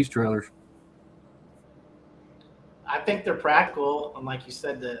about these trailers? I think they're practical, and like you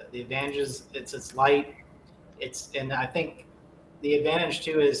said, the advantages, it's light, and I think the advantage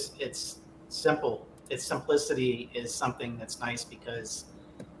too is it's simple. Its simplicity is something that's nice because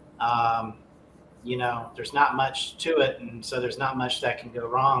there's not much to it, and so there's not much that can go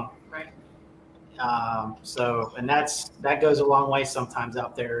wrong. Right. And that goes a long way sometimes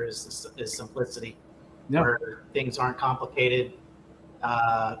out there is simplicity, where things aren't complicated,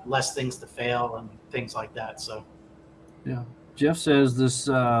 less things to fail and things like that. So. Yeah. Jeff says this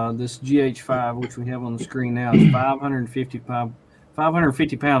GH5, which we have on the screen now, is 550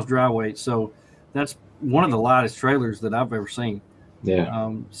 pounds dry weight. So that's one of the lightest trailers that I've ever seen.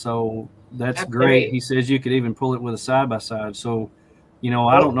 Yeah. So that's great. He says you could even pull it with a side-by-side. So,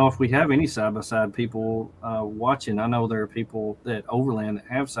 I don't know if we have any side-by-side people watching. I know there are people that overland that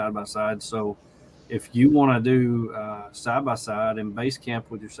have side-by-side. So if you want to do side-by-side and base camp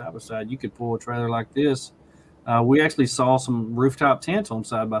with your side-by-side, you could pull a trailer like this. We actually saw some rooftop tents on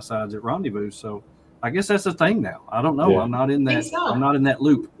side-by-sides at Rendezvous. So I guess that's a thing now. I don't know. Yeah. I'm not in that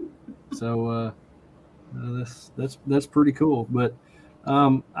loop. So that's pretty cool. But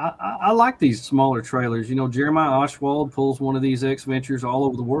I like these smaller trailers. Jeremiah Oshwald pulls one of these X Ventures all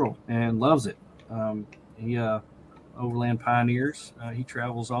over the world and loves it. He Overland Pioneers. He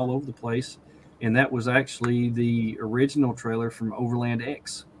travels all over the place, and that was actually the original trailer from Overland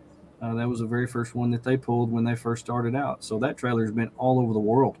X. That was the very first one that they pulled when they first started out. So that trailer has been all over the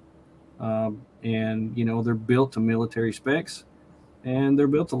world, and they're built to military specs, and they're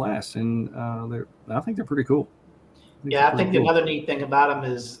built to last. And I think they're pretty cool. I think another neat thing about them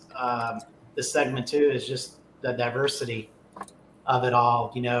is this segment too is just the diversity of it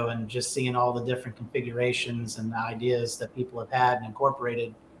all, and just seeing all the different configurations and the ideas that people have had and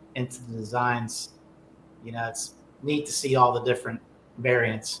incorporated into the designs. It's neat to see all the different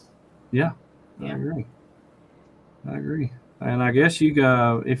variants. Yeah, I agree. And I guess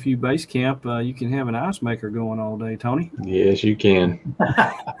if you base camp, you can have an ice maker going all day, Tony. Yes, you can.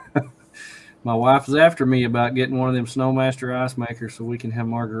 My wife is after me about getting one of them Snowmaster ice makers so we can have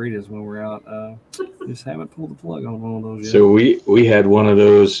margaritas when we're out. Just haven't pulled the plug on one of those yet. So we had one of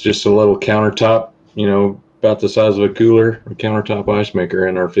those, just a little countertop, about the size of a cooler, a countertop ice maker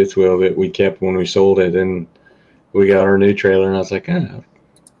in our fifth wheel that we kept when we sold it, and we got our new trailer, and I was like,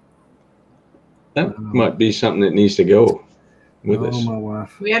 that might be something that needs to go with us. My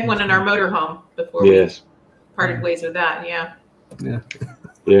wife. We had one in our motorhome before we parted ways with that. Yeah.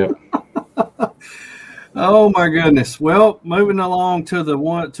 Yeah. Oh my goodness. Well, moving along to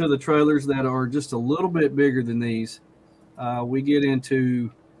the trailers that are just a little bit bigger than these, we get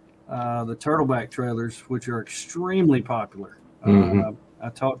into the turtleback trailers, which are extremely popular. Mm-hmm. I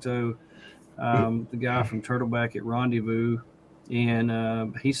talked to the guy from Turtleback at Rendezvous,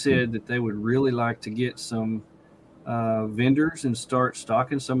 and he said that they would really like to get some vendors and start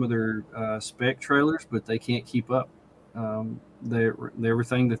stocking some of their spec trailers, but they can't keep up.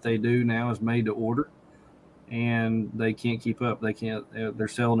 Everything that they do now is made to order, and they can't keep up. They're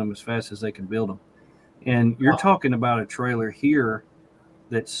selling them as fast as they can build them. And you're talking about a trailer here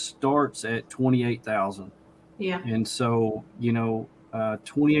that starts at $28,000. Yeah. And so,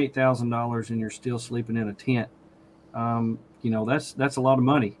 $28,000 and you're still sleeping in a tent. That's a lot of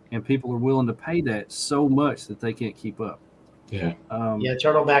money, and people are willing to pay that so much that they can't keep up. Yeah.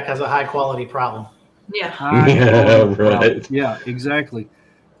 Turtleback has a high quality problem. Yeah. Right. Yeah, exactly.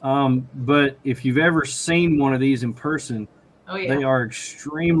 But if you've ever seen one of these in person, they are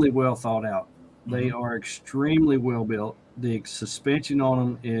extremely well thought out. Mm-hmm. They are extremely well built. The suspension on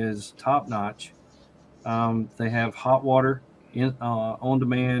them is top notch. They have hot water on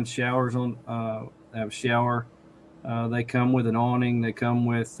demand, showers have a shower. They come with an awning. They come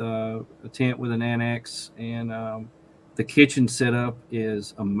with a tent with an annex, and the kitchen setup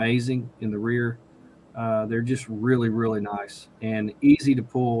is amazing in the rear. They're just really, really nice and easy to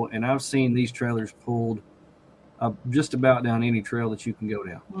pull. And I've seen these trailers pulled just about down any trail that you can go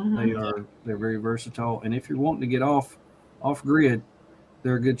down. Mm-hmm. They're very versatile. And if you're wanting to get off grid,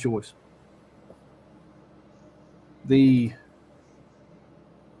 they're a good choice.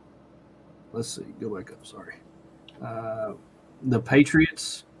 Let's see, go back up. Sorry. The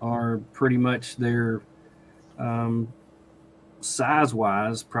Patriots are pretty much their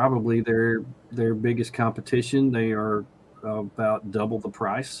size-wise, probably their biggest competition. They are about double the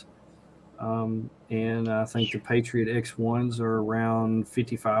price, and I think the Patriot X1s are around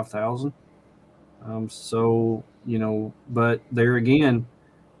 55,000. So but there again,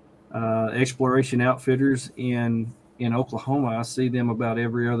 Exploration Outfitters in Oklahoma, I see them about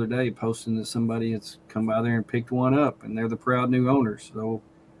every other day posting that somebody has come by there and picked one up, and they're the proud new owners. So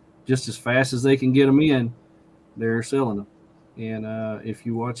just as fast as they can get them in, they're selling them. And if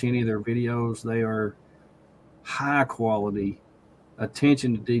you watch any of their videos, they are high quality.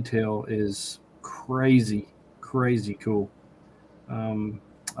 Attention to detail is crazy, crazy cool.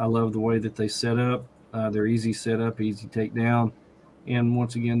 I love the way that they set up. They're easy setup, easy take down, and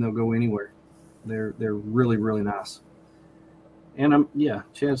once again, they'll go anywhere. They're really, really nice. And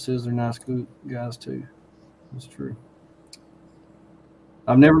Chad says they're nice guys too. That's true.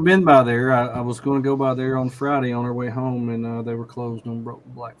 I've never been by there. I was going to go by there on Friday on our way home, and they were closed on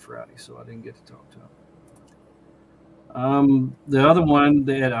Black Friday, so I didn't get to talk to them. The other one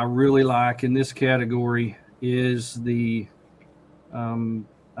that I really like in this category is the,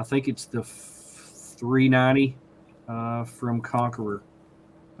 I think it's the 390 from Conqueror.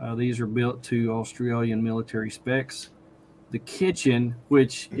 These are built to Australian military specs. The kitchen,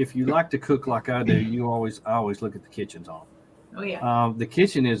 which if you like to cook like I do, I always look at the kitchens on. Oh yeah. The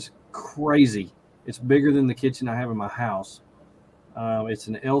kitchen is crazy. It's bigger than the kitchen I have in my house. It's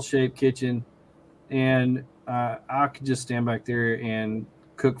an L-shaped kitchen, and I could just stand back there and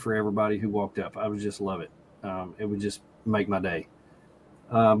cook for everybody who walked up. I would just love it. It would just make my day.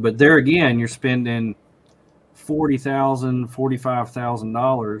 But there again, you're spending $40,000,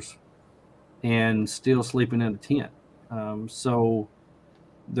 $45,000 and still sleeping in a tent. So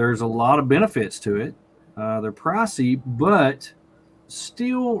there's a lot of benefits to it. They're pricey, but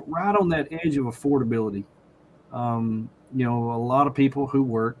still right on that edge of affordability. A lot of people who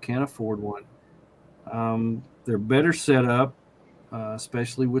work can't afford one. They're better set up,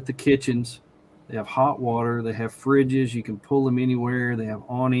 especially with the kitchens. They have hot water. They have fridges. You can pull them anywhere. They have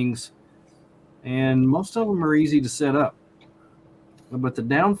awnings. And most of them are easy to set up. But the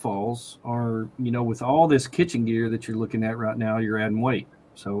downfalls are, with all this kitchen gear that you're looking at right now, you're adding weight.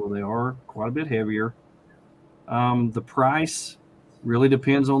 So they are quite a bit heavier. The price really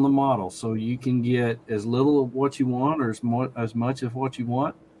depends on the model. So you can get as little of what you want or as much of what you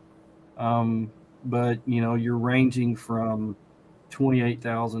want. But, you're ranging from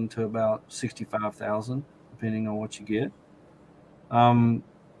 28,000 to about 65,000, depending on what you get. And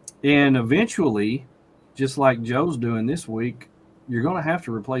eventually, just like Joe's doing this week, you're going to have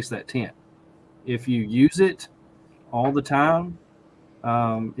to replace that tent. If you use it all the time,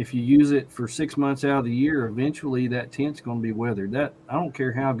 if you use it for 6 months out of the year, eventually that tent's going to be weathered. That I don't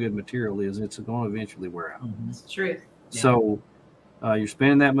care how good material is, it's going to eventually wear out. That's true. So you're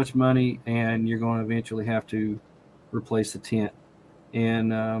spending that much money, and you're going to eventually have to replace the tent.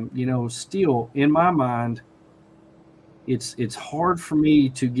 And still in my mind, it's hard for me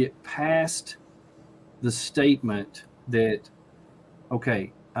to get past the statement that,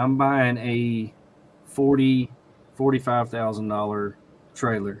 okay, I'm buying a $45,000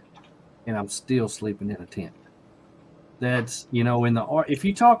 trailer and I'm still sleeping in a tent. That's, if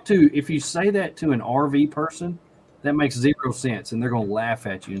you say that to an RV person, that makes 0 sense, and they're going to laugh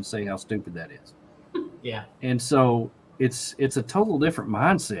at you and say how stupid that is. Yeah. And so it's a total different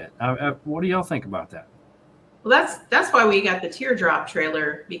mindset. What do y'all think about that? Well, that's why we got the teardrop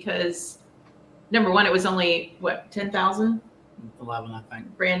trailer, because number one, it was only 10,000, 11, I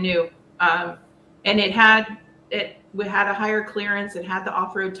think, brand new, and it had a higher clearance. It had the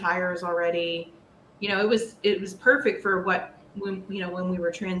off-road tires already. It was perfect for when we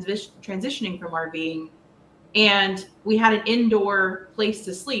were transitioning from RVing, and we had an indoor place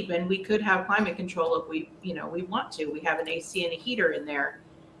to sleep, and we could have climate control if we want to. We have an AC and a heater in there,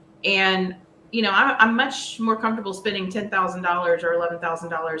 and I'm much more comfortable spending $10,000 or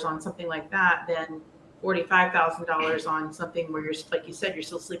 $11,000 on something like that than $45,000 on something where you're, like you said, you're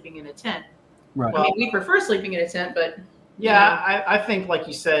still sleeping in a tent. Right. Well, we prefer sleeping in a tent, but I think, like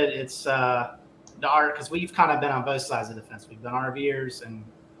you said, it's the art, because we've kind of been on both sides of the fence. We've been RVers and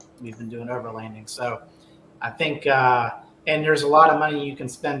we've been doing overlanding. So I think, and there's a lot of money you can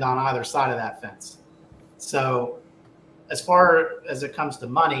spend on either side of that fence. So as far as it comes to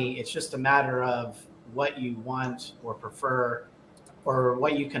money, it's just a matter of what you want or prefer or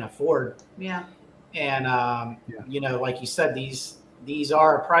what you can afford. Yeah. And, like you said, these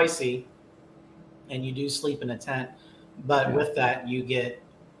are pricey and you do sleep in a tent. But with that, you get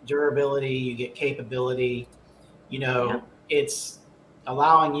durability, you get capability. It's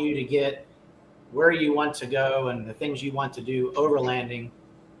allowing you to get where you want to go and the things you want to do overlanding,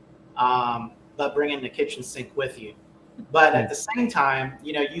 but bringing the kitchen sink with you. But at the same time,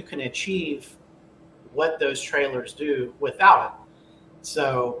 you can achieve what those trailers do without it.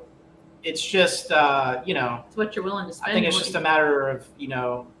 So it's just, it's what you're willing to spend. I think it's just a matter of,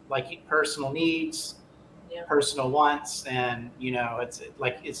 like personal needs, personal wants, and it's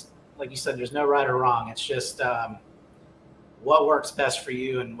like you said, there's no right or wrong. It's just what works best for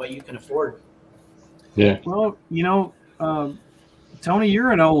you and what you can afford. Yeah. Well, Tony,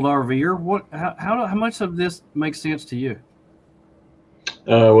 you're an old RVer. How much of this makes sense to you?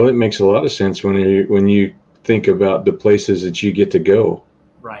 Well, it makes a lot of sense when you think about the places that you get to go.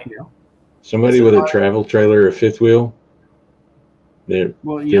 Right. Yeah. Somebody with a travel trailer or fifth wheel, they're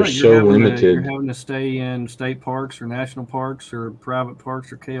so limited. You're having to stay in state parks or national parks or private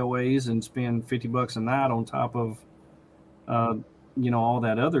parks or KOAs and spend $50 a night on top of, all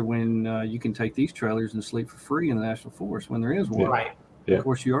that other, when you can take these trailers and sleep for free in the national forest when there is one. Right. Yeah. Of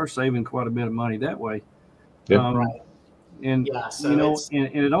course, you are saving quite a bit of money that way. Yeah. Right. And so and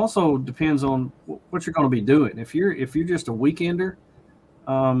it also depends on what you're going to be doing. If you're just a weekender,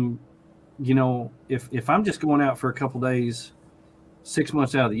 if I'm just going out for a couple days, 6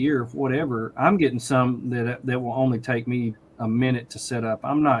 months out of the year, whatever, I'm getting some that will only take me a minute to set up.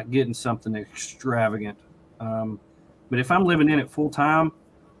 I'm not getting something extravagant. But if I'm living in it full time,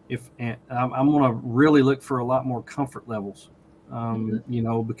 I'm going to really look for a lot more comfort levels,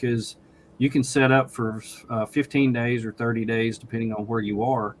 because you can set up for 15 days or 30 days, depending on where you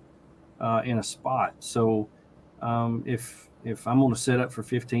are in a spot. So if I'm going to set up for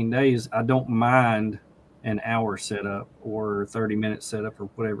 15 days, I don't mind an hour setup or 30-minute setup or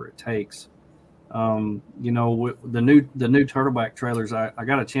whatever it takes. With the new turtleback trailers, I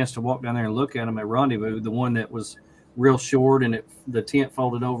got a chance to walk down there and look at them at Rendezvous, the one that was real short and the tent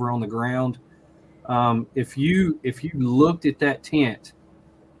folded over on the ground. If you looked at that tent,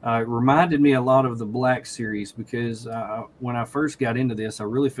 it reminded me a lot of the Black Series, because when I first got into this, I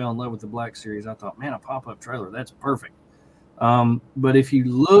really fell in love with the Black Series. I thought, man, a pop-up trailer, that's perfect. But if you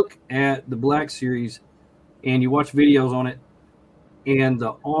look at the Black Series and you watch videos on it, and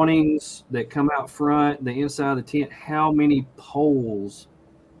the awnings that come out front, the inside of the tent, how many poles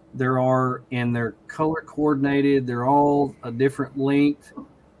there are, and they're color coordinated. They're all a different length.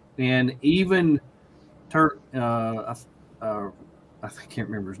 And even I can't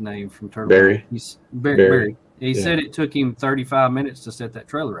remember his name from Turtle. Barry. Barry. He said it took him 35 minutes to set that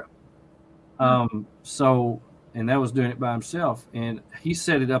trailer up. And that was doing it by himself. And he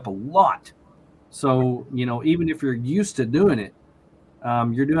set it up a lot. So, even if you're used to doing it,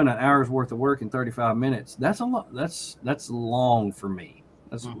 you're doing an hour's worth of work in 35 minutes. That's a lot. That's long for me.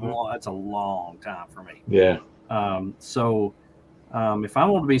 That's a long time for me. Yeah. If I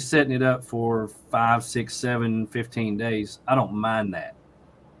want to be setting it up for 5, 6, 7, 15 days, I don't mind that.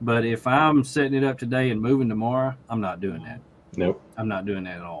 But if I'm setting it up today and moving tomorrow, I'm not doing that. Nope. I'm not doing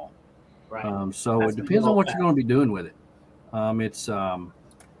that at all. Right. It depends on what you're going to be doing with it.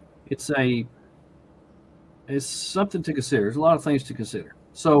 It's something to consider. There's a lot of things to consider.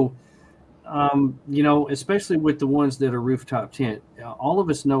 So, especially with the ones that are rooftop tent, all of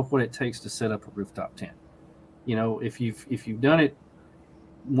us know what it takes to set up a rooftop tent. If you've done it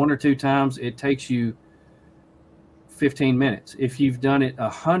 1 or 2 times, it takes you 15 minutes. If you've done it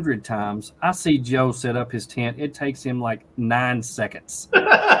 100 times, I see Joe set up his tent. It takes him like 9 seconds.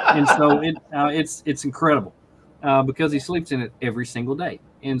 And so it's incredible because he sleeps in it every single day.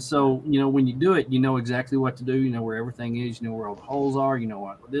 And so, when you do it, you know exactly what to do. You know where everything is. You know where all the holes are. You know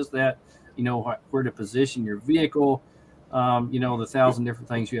what this, that. You know where to position your vehicle. The 1,000 different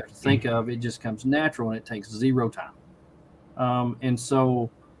things you have to think of. It just comes natural, and it takes 0 time. And so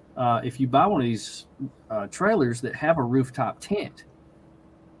if you buy one of these trailers that have a rooftop tent,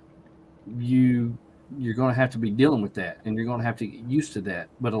 you're going to have to be dealing with that, and you're going to have to get used to that.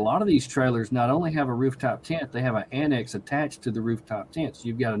 But a lot of these trailers not only have a rooftop tent, they have an annex attached to the rooftop tent. So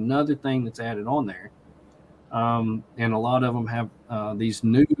you've got another thing that's added on there. And a lot of them have these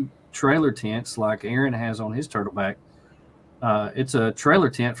new trailer tents like Aaron has on his turtleback. It's a trailer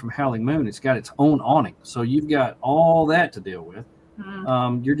tent from Howling Moon. It's got its own awning. So you've got all that to deal with.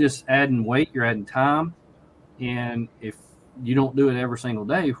 You're just adding weight, you're adding time. And if you don't do it every single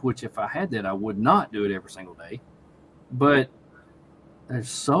day, which if I had that, I would not do it every single day. But there's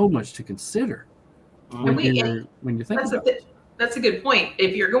so much to consider when you're thinking about it. That's a good point.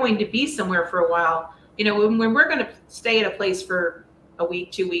 If you're going to be somewhere for a while, when we're going to stay at a place for a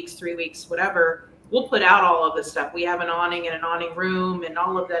week, 2 weeks, 3 weeks, whatever, we'll put out all of the stuff. We have an awning and an awning room and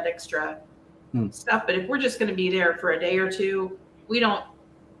all of that extra stuff. But if we're just going to be there for a day or two, we don't,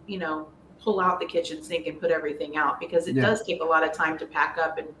 pull out the kitchen sink and put everything out, because it does take a lot of time to pack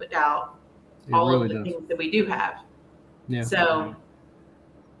up and put out all of the things that we do have. Yeah. So,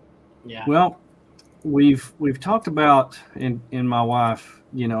 yeah. Well, we've talked about in my wife,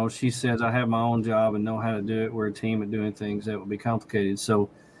 she says I have my own job and know how to do it. We're a team at doing things that would be complicated. So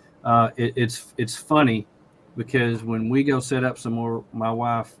it's funny because when we go set up some more, my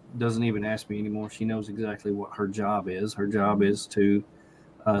wife doesn't even ask me anymore. She knows exactly what her job is. Her job is to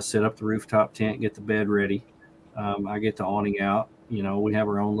set up the rooftop tent, get the bed ready. I get the awning out. We have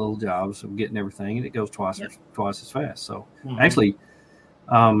our own little jobs of getting everything, and it goes twice as fast. So actually,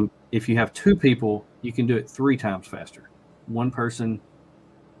 if you have 2 people, you can do it 3 times faster. One person,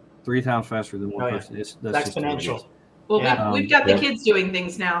 3 times faster than one person. That's exponential. Well, we've got the kids doing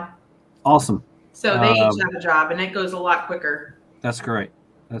things now. Awesome. So they each have a job, and it goes a lot quicker. That's great.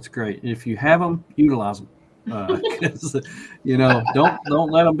 If you have them, utilize them. Because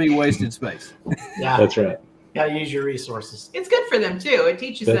don't let them be wasted space. Yeah, that's right. Got to use your resources. It's good for them too. It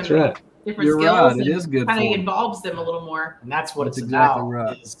teaches them different You're skills. Right. It is good. Kind of involves them a little more. And that's what it's exactly about.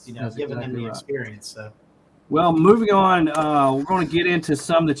 Right. Is giving them the experience. So. Well, moving on, we're going to get into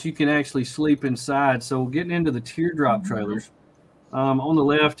some that you can actually sleep inside. So getting into the teardrop trailers. On the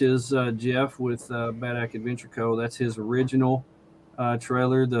left is Jeff with Bad Act Adventure Co. That's his original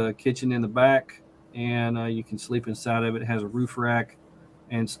trailer, the kitchen in the back, and you can sleep inside of it. It has a roof rack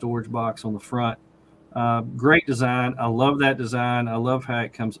and storage box on the front. Great design. I love that design. I love how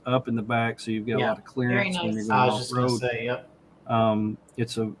it comes up in the back, so you've got a lot of clearance when you're going off road.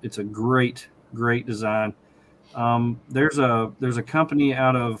 It's a great design. There's a company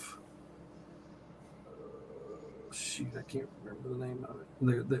out of I can't remember the name of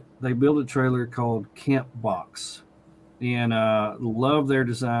it. They build a trailer called Camp Box, and love their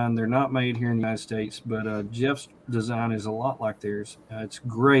design. They're not made here in the United States, but Jeff's design is a lot like theirs. It's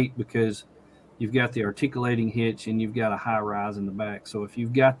great because you've got the articulating hitch and you've got a high rise in the back. So if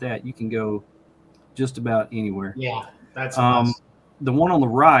you've got that, you can go just about anywhere. Yeah, that's the one on the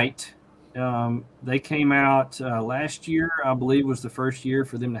right. They came out last year, I believe, was the first year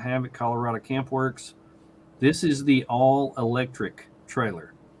for them to have it. Colorado Camp Works. This is the all-electric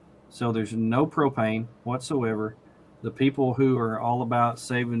trailer, so there's no propane whatsoever. The people who are all about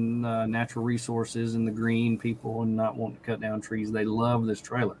saving natural resources and the green people and not wanting to cut down trees, they love this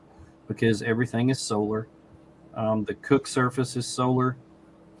trailer because everything is solar. The cook surface is solar.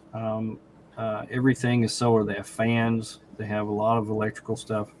 Everything is solar. They have fans. They have a lot of electrical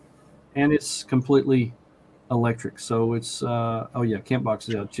stuff, and it's completely electric. So it's Camp Box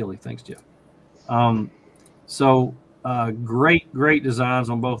is out of Chile. Thanks, Jeff. So great designs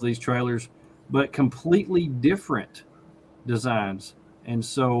on both of these trailers, but completely different designs. And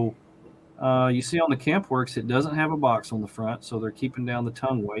so you see on the Camp Works, it doesn't have a box on the front, so they're keeping down the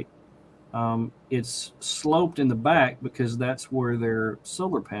tongue weight. It's sloped in the back because that's where their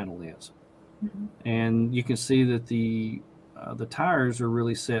solar panel is. Mm-hmm. And you can see that the tires are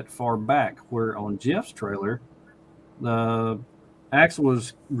really set far back, where on Jeff's trailer, the axle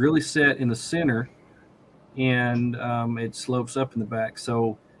was really set in the center, and it slopes up in the back.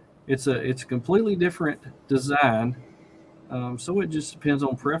 So it's a completely different design. So it just depends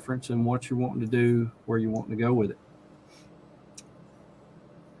on preference and what you're wanting to do, where you're wanting to go with it.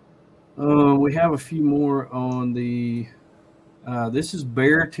 We have a few more on the. This is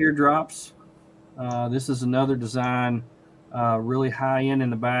Bear Teardrops. This is another design, really high end in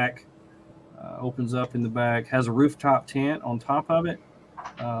the back. Opens up in the back, has a rooftop tent on top of it,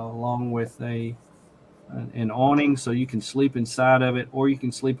 along with an awning, so you can sleep inside of it or you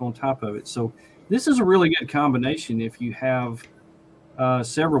can sleep on top of it. So this is a really good combination if you have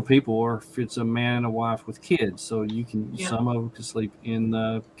several people, or if it's a man and a wife with kids. So you can some of them can sleep in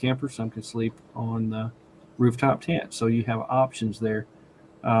the camper, some can sleep on the rooftop tent. So you have options there.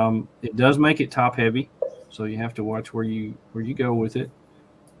 It does make it top heavy, so you have to watch where you go with it.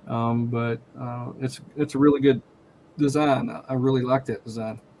 But it's a really good design. I really like that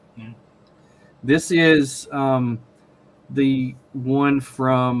design. Yeah. This is the one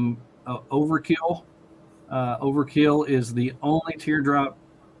from Overkill. Overkill is the only teardrop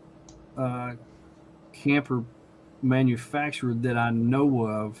camper manufacturer that I know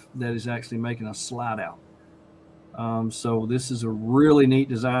of that is actually making a slide out. So this is a really neat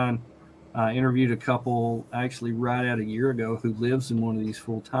design. I interviewed a couple actually right out a year ago who lives in one of these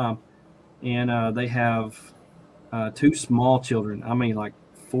full time, and they have two small children. I mean, like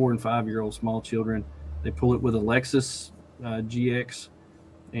 4 and 5 year old small children. They pull it with a Lexus GX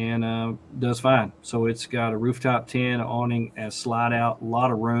and does fine. So it's got a rooftop tent, awning, a slide out, a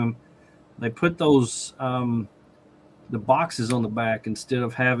lot of room. They put those the boxes on the back instead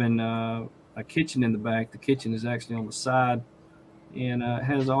of having a kitchen in the back. The kitchen is actually on the side, and it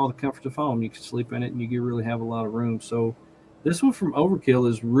has all the comforts of home. You can sleep in it, and you really have a lot of room. So this one from Overkill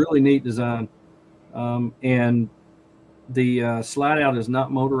is really neat design, and the slide out is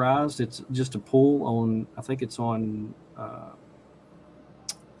not motorized. It's just a pull on. I think it's on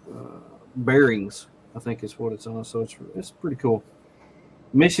bearings. I think is what it's on. So it's pretty cool.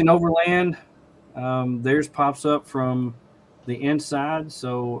 Mission Overland. Theirs pops up from the inside,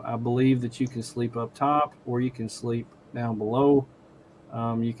 so I believe that you can sleep up top or you can sleep down below.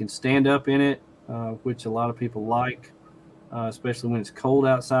 You can stand up in it, which a lot of people like, especially when it's cold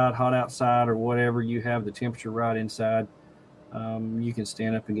outside, hot outside, or whatever. You have the temperature right inside. You can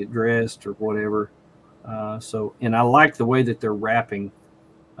stand up and get dressed or whatever. And I like the way that they're wrapping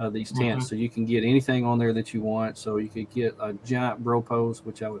these tents, so you can get anything on there that you want. So you could get a giant bro pose,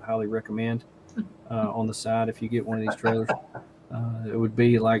 which I would highly recommend on the side if you get one of these trailers. It would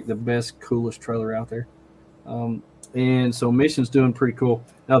be like the best, coolest trailer out there. And so Mission's doing pretty cool.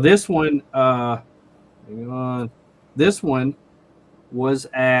 Now this one, this one was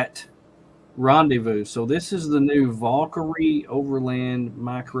at Rendezvous. So this is the new Valkyrie Overland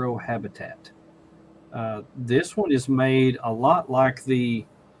Micro Habitat. This one is made a lot like the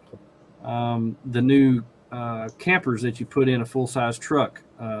new campers that you put in a full-size truck.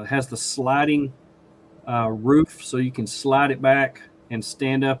 It has the sliding roof, so you can slide it back and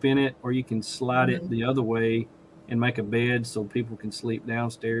stand up in it, or you can slide it the other way and make a bed so people can sleep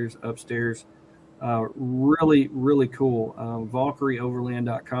downstairs, upstairs. Really, really cool.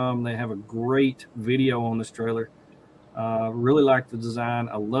 ValkyrieOverland.com. They have a great video on this trailer. Really like the design.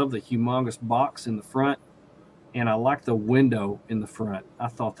 I love the humongous box in the front, and I like the window in the front. I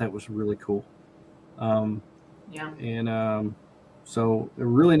thought that was really cool. And so a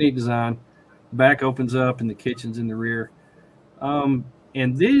really neat design. Back opens up, and the kitchen's in the rear. And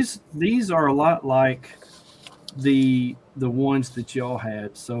these are a lot like the ones that y'all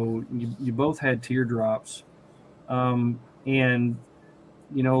had. So you both had teardrops, and the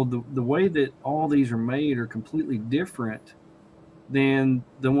way that all these are made are completely different than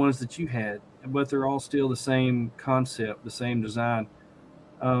the ones that you had, but they're all still the same concept, the same design.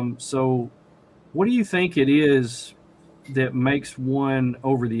 So what do you think it is that makes one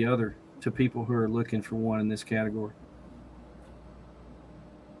over the other to people who are looking for one in this category?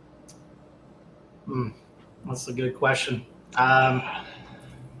 That's a good question. I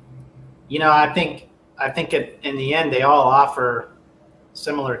think in the end they all offer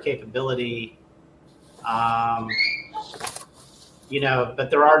similar capability. But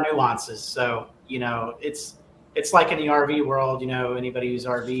there are nuances. So it's like in the RV world. Anybody who's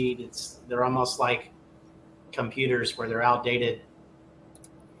RV'd, they're almost like computers where they're outdated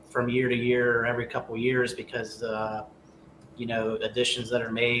from year to year, every couple of years, because additions that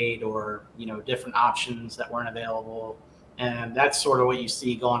are made or different options that weren't available. And that's sort of what you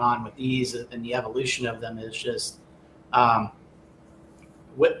see going on with these, and the evolution of them is just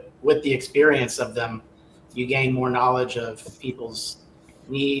with the experience of them, you gain more knowledge of people's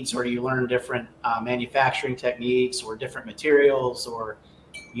needs, or you learn different manufacturing techniques or different materials, or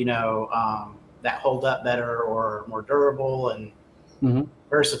that hold up better or more durable and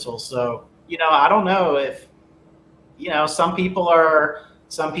versatile. So I don't know if some people are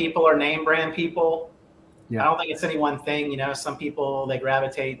name brand people. I don't think it's any one thing. Some people, they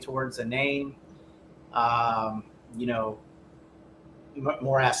gravitate towards a name,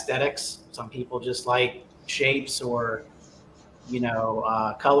 more aesthetics. Some people just like shapes or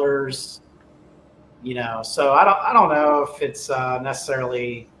colors. So I don't know if it's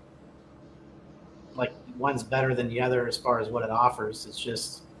necessarily like one's better than the other as far as what it offers. It's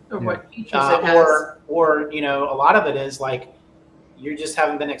just what features it has. Or a lot of it is like you just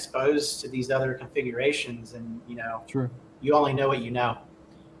haven't been exposed to these other configurations, and True. You only know what you know.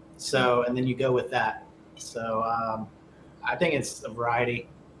 So, and then you go with that. So I think it's a variety.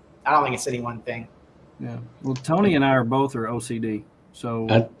 I don't think it's any one thing. Yeah. Well, Tony and I are OCD. So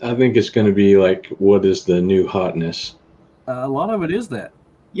I think it's going to be like, what is the new hotness? A lot of it is that.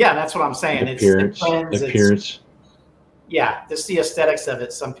 Yeah, that's what I'm saying. Appearance. Just the aesthetics of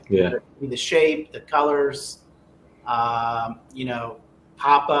it. Some people, the shape, the colors, pop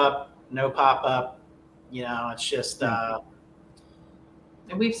up, no pop up, You know, it's just and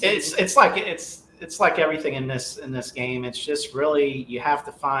we've seen it's like everything in this game. It's just really you have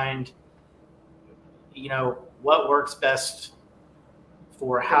to find, you know, what works best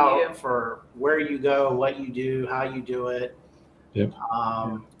for where you go, what you do, how you do it. Yep.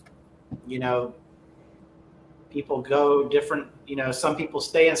 You know, people go different, you know, some people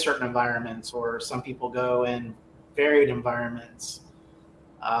stay in certain environments or some people go in varied environments.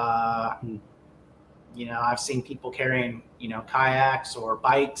 You know, I've seen people carrying, you know, kayaks or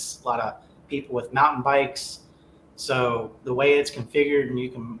bikes, a lot of people with mountain bikes. So the way it's configured and you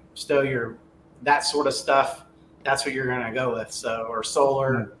can stow that sort of stuff, that's what you're going to go with. So, or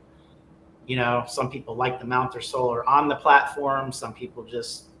solar, you know, some people like to mount their solar on the platform. Some people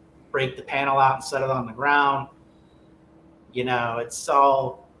just break the panel out and set it on the ground. You know, it's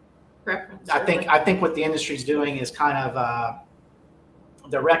all preference. I think what the industry's doing is kind of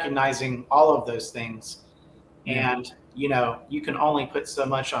they're recognizing all of those things, and you know, you can only put so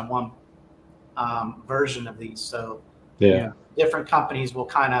much on one version of these. So different companies will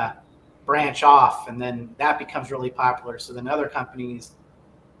kind of branch off, and then that becomes really popular. So then other companies,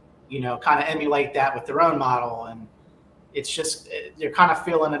 you know, kind of emulate that with their own model, and it's just they're kind of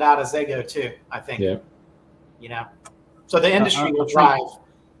feeling it out as they go too. I think. Yeah. You know, so the industry will drive.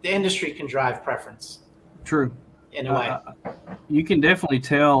 The industry can drive preference. True. In a way, you can definitely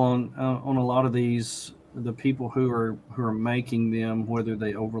tell on a lot of these the people who are making them, whether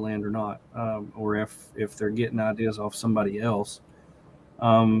they overland or not, or if they're getting ideas off somebody else.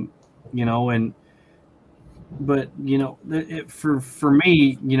 You know, but you know, for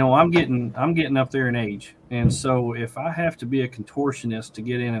me, you know, I'm getting up there in age, and so if I have to be a contortionist to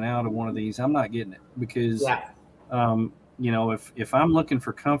get in and out of one of these, I'm not getting it because, you know, if I'm looking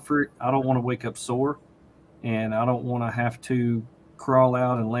for comfort, I don't want to wake up sore. And I don't want to have to crawl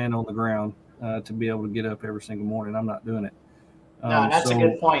out and land on the ground to be able to get up every single morning. I'm not doing it. No, that's a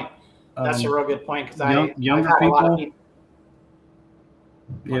good point. That's a real good point because younger I've had people, a lot of people.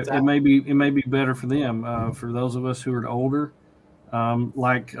 It may be better for them. For those of us who are older,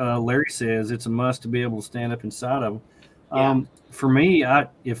 like Larry says, it's a must to be able to stand up inside of them. For me,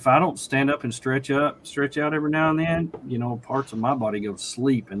 if I don't stand up and stretch out every now and then, you know, parts of my body go to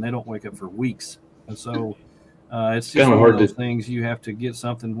sleep and they don't wake up for weeks. And so it's just one of those things. You have to get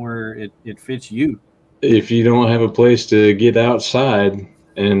something where it fits you. If you don't have a place to get outside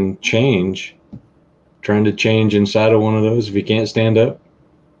and change, trying to change inside of one of those if you can't stand up.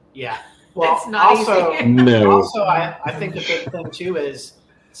 Yeah. Well, it's not easy. No. Also, I think the big thing too is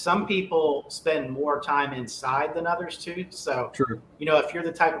some people spend more time inside than others too. So, you know, if you're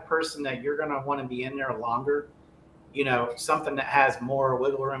the type of person that you're going to want to be in there longer, you know, something that has more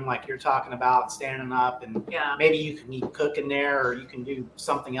wiggle room, like you're talking about, standing up, and maybe you can cook in there or you can do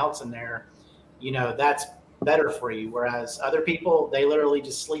something else in there, you know, that's better for you. Whereas other people, they literally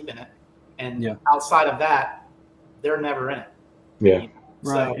just sleep in it. And outside of that, they're never in it. Yeah. You know?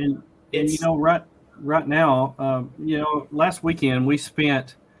 Right. So and you know, right now, you know, last weekend we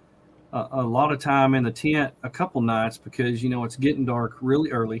spent a lot of time in the tent a couple nights because, you know, it's getting dark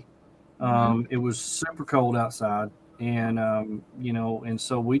really early. It was super cold outside. And, you know, and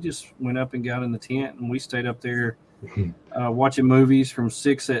so we just went up and got in the tent and we stayed up there watching movies from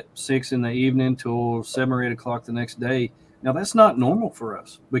 6 in the evening till 7 or 8 o'clock the next day. Now, that's not normal for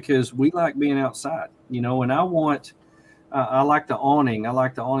us because we like being outside, you know, and I like the awning. I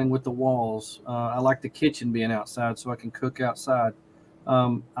like the awning with the walls. I like the kitchen being outside so I can cook outside.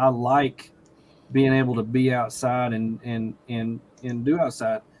 I like being able to be outside and do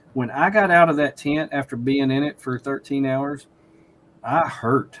outside. When I got out of that tent after being in it for 13 hours, I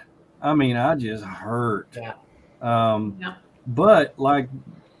hurt. I mean, I just hurt. But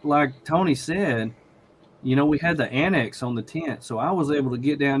like Tony said, you know, we had the annex on the tent. So I was able to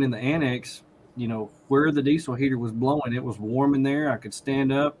get down in the annex, you know, where the diesel heater was blowing. It was warm in there. I could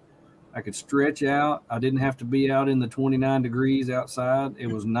stand up. I could stretch out. I didn't have to be out in the 29 degrees outside. It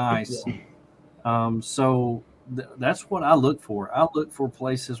was nice. So that's what I look for. I look for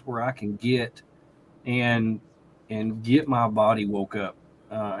places where I can get and get my body woke up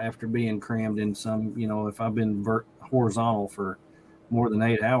after being crammed in some, you know, if I've been horizontal for more than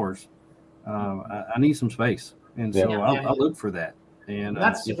 8 hours, I need some space. And so I look for that. And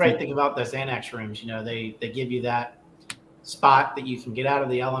that's the great thing about those annex rooms. You know, they give you that spot that you can get out of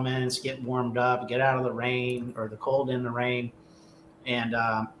the elements, get warmed up, get out of the rain or the cold in the rain, and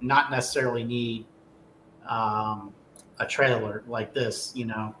not necessarily need a trailer like this, you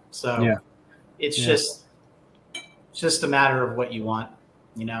know. So it's just a matter of what you want,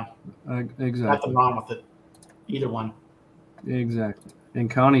 you know. Exactly. Nothing wrong with it, either one. Exactly. And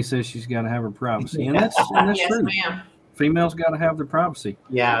Connie says she's got to have her privacy, and that's yes, true. ma'am. Females got to have their privacy.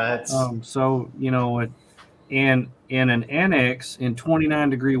 Yeah, that's so and in an annex in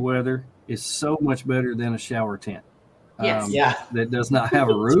 29-degree weather is so much better than a shower tent. Yes. That does not have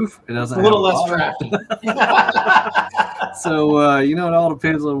a roof. It doesn't a little have less drafty. So it all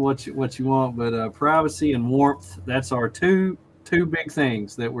depends on what you want, but privacy and warmth, that's our two big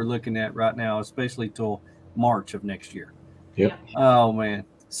things that we're looking at right now, especially till March of next year. Yep. Oh man.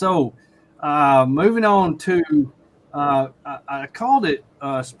 So moving on to I called it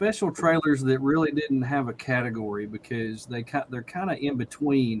special trailers that really didn't have a category because they're kind of in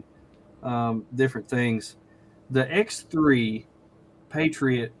between different things. The X3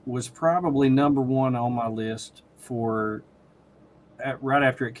 Patriot was probably number one on my list for right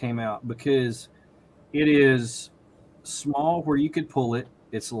after it came out because it is small where you could pull it.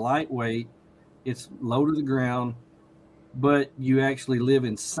 It's lightweight. It's low to the ground, but you actually live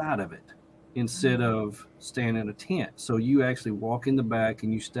inside of it instead of staying in a tent. So you actually walk in the back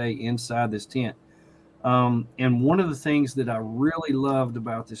and you stay inside this tent. And one of the things that I really loved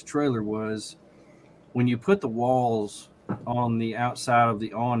about this trailer was when you put the walls on the outside of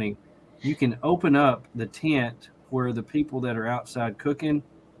the awning, you can open up the tent where the people that are outside cooking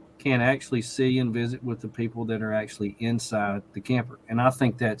can actually see and visit with the people that are actually inside the camper. And I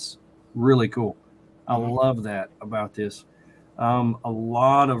think that's really cool. I love that about this. A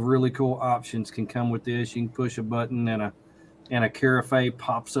lot of really cool options can come with this. You can push a button and a carafe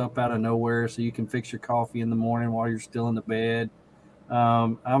pops up out of nowhere so you can fix your coffee in the morning while you're still in the bed.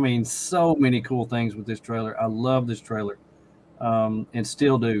 I mean, so many cool things with this trailer. I love this trailer and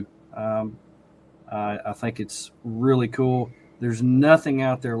still do. I think it's really cool. There's nothing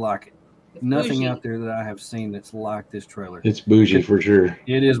out there like it. It's nothing bougie. out there that I have seen that's like this trailer. It's bougie for sure.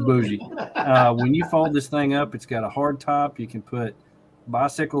 It is bougie. When you fold this thing up, it's got a hard top. You can put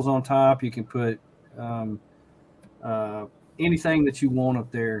bicycles on top. You can put anything that you want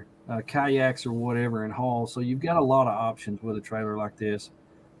up there, kayaks or whatever, and haul. So you've got a lot of options with a trailer like this,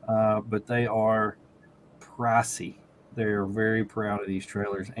 but they are pricey. They're very proud of these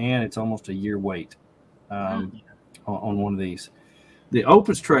trailers, and it's almost a year wait on one of these. The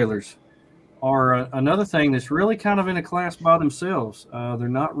Opus trailers are another thing that's really kind of in a class by themselves. They're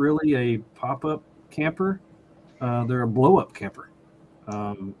not really a pop-up camper. They're a blow-up camper.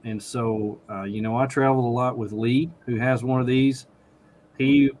 And so, I traveled a lot with Lee, who has one of these.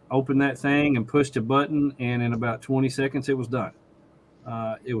 He opened that thing and pushed a button, and in about 20 seconds, it was done.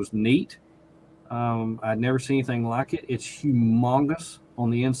 It was neat. I'd never seen anything like it. It's humongous on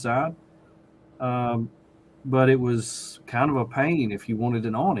the inside. But it was kind of a pain if you wanted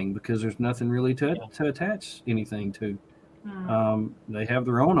an awning because there's nothing really to attach anything to. They have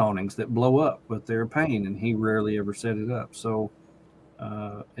their own awnings that blow up, but they're a pain, and he rarely ever set it up. So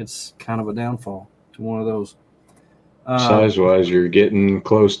it's kind of a downfall to one of those. Size-wise, you're getting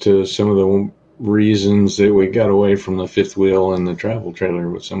close to some of the reasons that we got away from the fifth wheel and the travel trailer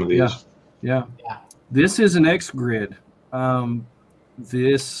with some of these. Yeah. This is an X grid.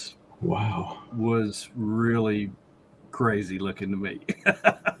 This was really crazy looking to me.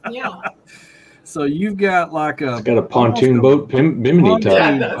 Yeah. So you've got like it's got a pontoon boat bimini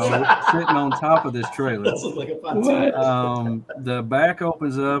top sitting on top of this trailer. Does look like a pontoon. The back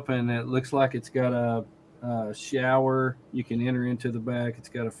opens up and it looks like it's got a shower. You can enter into the back. It's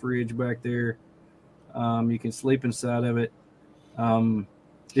got a fridge back there. You can sleep inside of it.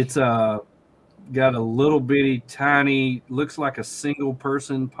 It's got a little bitty tiny, looks like a single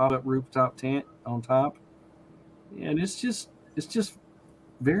person pop-up rooftop tent on top. And it's just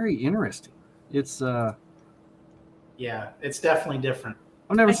very interesting. It's it's definitely different.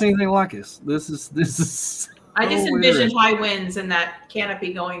 I've never seen anything like this. This is I just envisioned high winds and that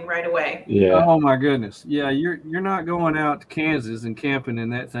canopy going right away. Yeah. Oh my goodness. Yeah, you're not going out to Kansas and camping in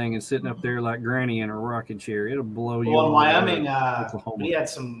that thing and sitting up there like Granny in a rocking chair. It'll blow you. Well, in Wyoming, Oklahoma.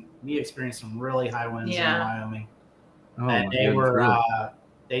 we experienced some really high winds in Wyoming. Oh, and they were really?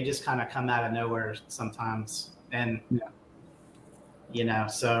 they just kind of come out of nowhere sometimes, and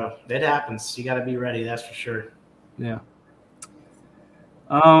so it happens. You got to be ready. That's for sure. Yeah.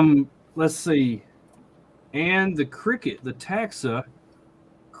 Let's see. And the Cricket, the Taxa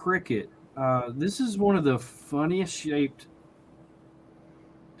Cricket. This is one of the funniest shaped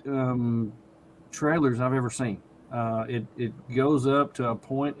trailers I've ever seen. It goes up to a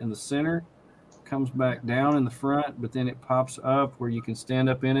point in the center, comes back down in the front, but then it pops up where you can stand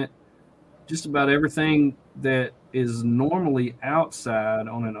up in it. Just about everything that is normally outside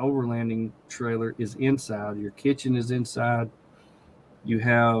on an overlanding trailer is inside. Your kitchen is inside. You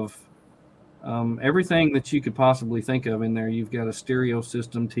have everything that you could possibly think of in there. You've got a stereo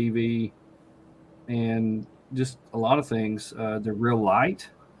system, TV, and just a lot of things. They're real light.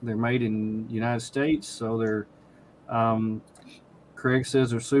 They're made in the United States, so they're. Craig says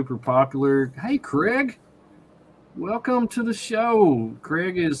they're super popular. Hey, Craig, welcome to the show.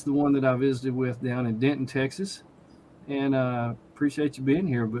 Craig is the one that I visited with down in Denton, Texas, and appreciate you being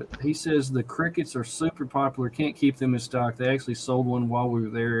here. But he says the crickets are super popular. Can't keep them in stock. They actually sold one while we were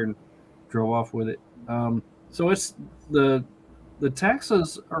there and drove off with it. So it's the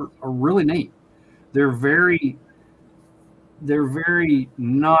taxas are really neat. They're very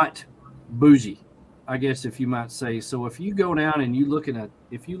not bougie, I guess, if you might say. So if you go down and you look in a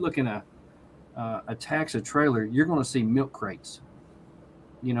taxa trailer, you're going to see milk crates.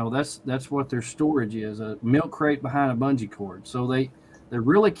 That's what their storage is, a milk crate behind a bungee cord. So they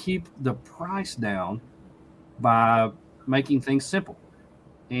really keep the price down by making things simple.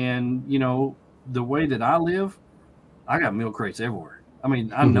 And the way that I live, I got milk crates everywhere. I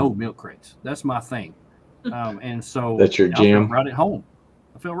mean, I know milk crates. That's my thing. And so that's your jam. I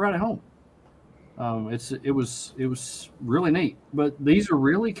felt right at home. It was really neat. But these are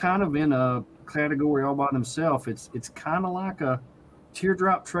really kind of in a category all by themselves. It's kind of like a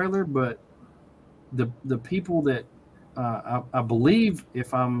teardrop trailer, but the people that I believe,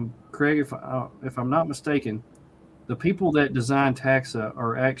 if I'm Craig, if I'm not mistaken, the people that design taxa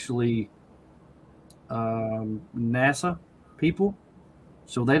are actually NASA people,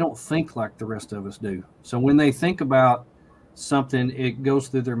 so they don't think like the rest of us do. So when they think about something, it goes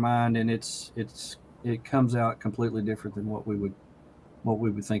through their mind, and it comes out completely different than what we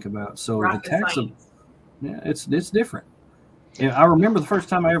would think about. So Rocket the taxa, science. yeah, it's different. Yeah, I remember the first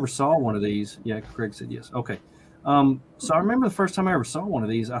time I ever saw one of these. Yeah, Craig said yes. Okay. So I remember the first time I ever saw one of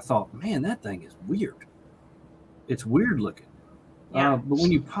these, I thought, man, that thing is weird. It's weird looking. Yeah. But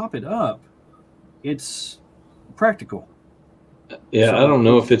when you pop it up, it's practical. Yeah, So, I don't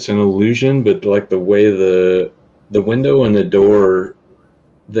know if it's an illusion, but like the way the window and the door,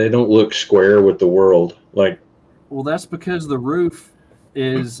 they don't look square with the world. Like, well, that's because the roof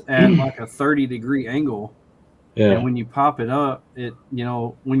is at like a 30-degree angle. yeah. And when you pop it up,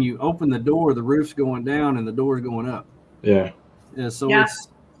 when you open the door, the roof's going down and the door's going up. Yeah. So Yeah.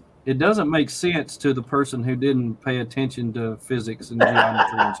 it doesn't make sense to the person who didn't pay attention to physics and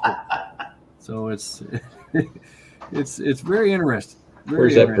geometry in school. So it's very interesting.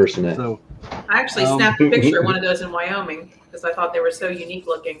 Where's that person at? So I actually snapped a picture of one of those in Wyoming because I thought they were so unique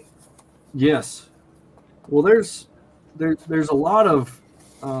looking. yes, well, there's a lot of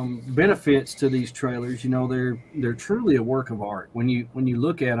benefits to these trailers. They're truly a work of art. When you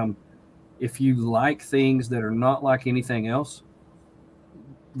look at them, if you like things that are not like anything else,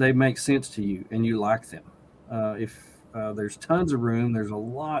 they make sense to you and you like them. If there's tons of room, there's a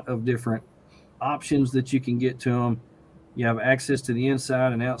lot of different options that you can get to them. You have access to the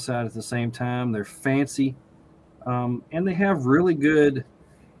inside and outside at the same time. They're fancy, and they have really good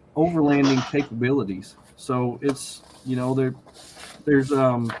overlanding capabilities. So it's there's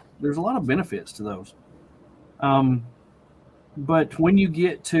a lot of benefits to those. But when you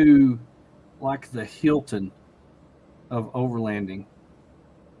get to like the Hilton of overlanding,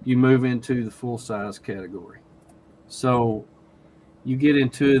 you move into the full size category. So you get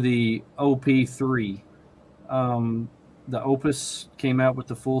into the OP3. The Opus came out with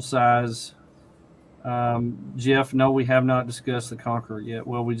the full size. Jeff, no, we have not discussed the Conqueror yet.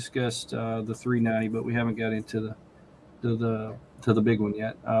 Well, we discussed the 390, but we haven't got into the big one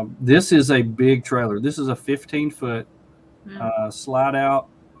yet. This is a big trailer. This is a 15-foot slide out,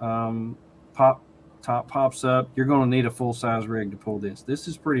 top pops up. You're going to need a full size rig to pull this. This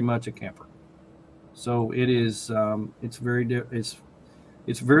is pretty much a camper. So it is. It's very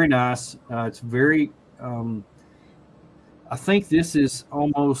nice. It's very. I think this is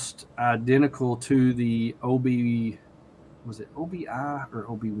almost identical to the OB. Was it OBI or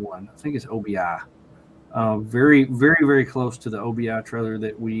OB1? I think it's OBI. Very, very, very close to the OBI trailer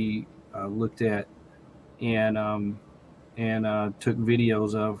that we looked at and took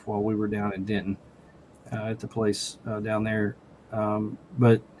videos of while we were down in Denton at the place down there.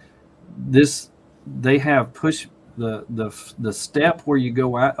 But they have push the step where you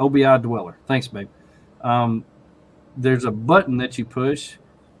go out. OBI Dweller. Thanks, babe. There's a button that you push.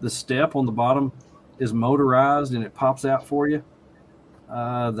 The step on the bottom is motorized and it pops out for you.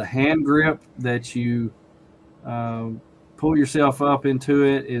 The hand grip that you pull yourself up into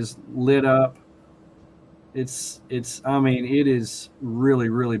it is lit up. It's I mean, it is really,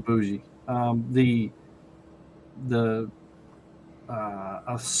 really bougie. The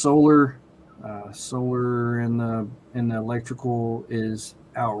solar in the electrical is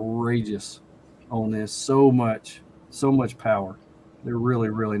outrageous. on this. So much power. They're really,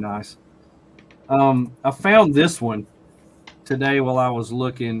 really nice. I found this one today while I was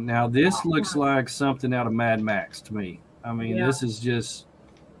looking. Now, this looks like something out of Mad Max to me. I mean, this is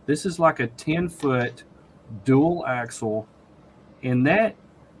like a 10-foot dual axle, and that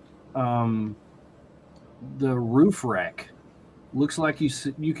the roof rack looks like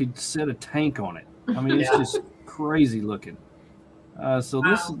you could set a tank on it. I mean, it's just crazy looking. So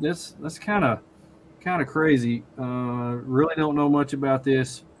that's kind of crazy. Really don't know much about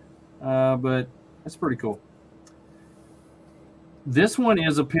this, but that's pretty cool. This one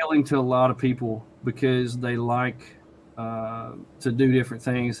is appealing to a lot of people because they like to do different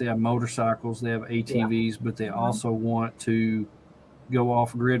things. They have motorcycles, they have ATVs, but they also want to go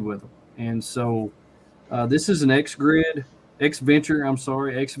off grid with them. And so this is an X-Venture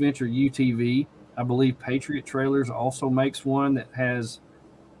UTV. I believe Patriot Trailers also makes one that has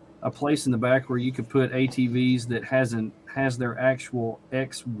a place in the back where you could put ATVs that has their actual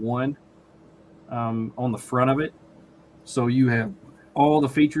X1 on the front of it. So you have all the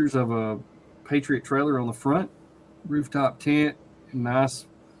features of a Patriot trailer on the front, rooftop tent, nice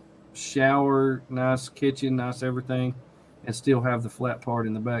shower, nice kitchen, nice everything, and still have the flat part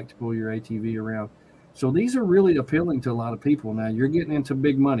in the back to pull your ATV around. So these are really appealing to a lot of people. Now you're getting into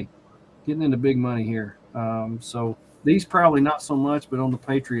big money here. So these probably not so much, but on the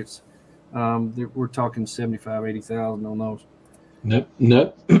Patriots, we're talking 75, 80,000 on those.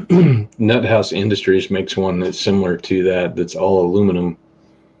 Nut House Industries makes one that's similar to that. That's all aluminum.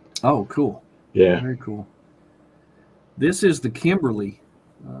 Oh, cool. Yeah, very cool. This is the Kimberly.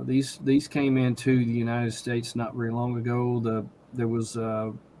 These came into the United States not very long ago. There was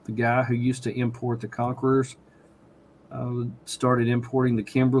the guy who used to import the Conquerors. Started importing the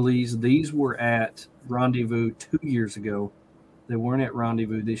Kimberleys. These were at Rendezvous 2 years ago. They weren't at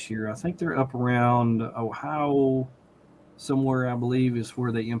Rendezvous this year. I think they're up around Ohio somewhere, I believe, is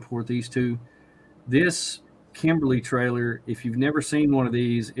where they import these to. This Kimberly trailer, if you've never seen one of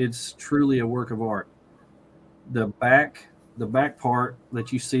these, it's truly a work of art. The back part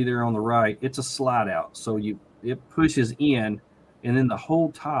that you see there on the right, it's a slide out. So it pushes in, and then the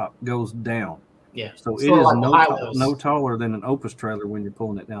whole top goes down. Yeah. So it is no taller than an Opus trailer when you're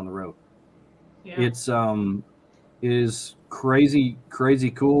pulling it down the road. Yeah. It is crazy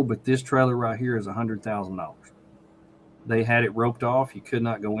cool, but this trailer right here is $100,000. They had it roped off. You could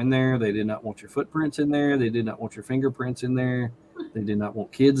not go in there. They did not want your footprints in there. They did not want your fingerprints in there. They did not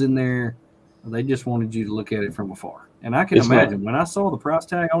want kids in there. They just wanted you to look at it from afar. And I can imagine when I saw the price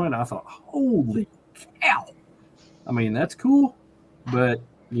tag on it, I thought, holy cow. I mean, that's cool. But,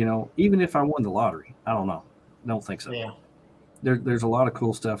 even if I won the lottery, I don't know. I don't think so. Yeah. There's a lot of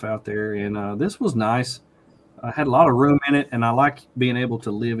cool stuff out there. And this was nice. I had a lot of room in it, and I like being able to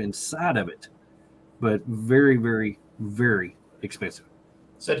live inside of it. But very, very, very expensive.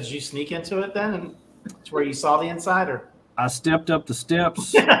 So did you sneak into it then, and to where you saw the inside, or? I stepped up the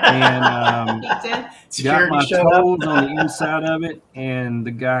steps and got my toes on the inside of it, and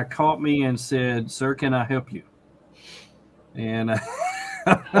the guy caught me and said, "Sir, can I help you?" And that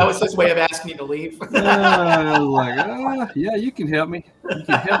was his way of asking you to leave. I was like, "Yeah, you can help me. You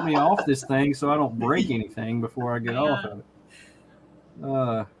can help me off this thing so I don't break anything before I get off of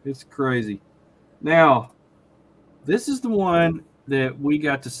it." It's crazy. Now, this is the one that we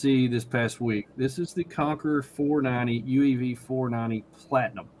got to see this past week. This is the Conqueror 490 UEV 490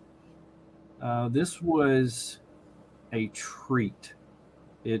 Platinum. This was a treat.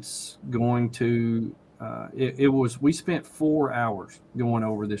 It's going to we spent 4 hours going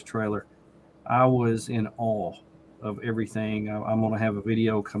over this trailer. I was in awe of everything. I'm going to have a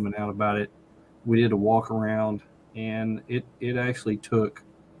video coming out about it. We did a walk around, and it actually took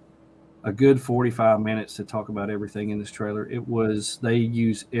a good 45 minutes to talk about everything in this trailer. They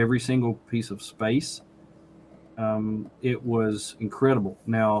use every single piece of space. It was incredible.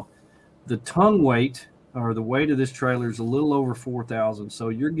 Now, the tongue weight, or the weight of this trailer, is a little over 4,000. So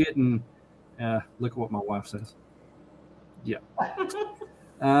you're getting, look at what my wife says. Yeah.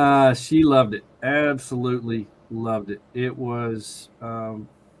 She loved it. Absolutely loved it. It was,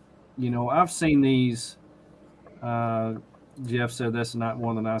 I've seen these, Jeff said that's not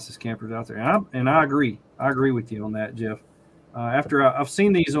one of the nicest campers out there, and I agree. I agree with you on that, Jeff. After I've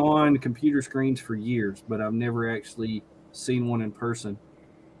seen these on computer screens for years, but I've never actually seen one in person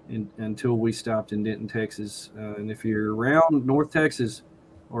until we stopped in Denton, Texas. And if you're around North Texas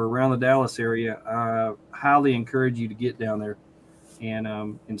or around the Dallas area, I highly encourage you to get down there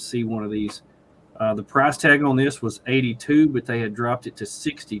and see one of these. The price tag on this was $82, but they had dropped it to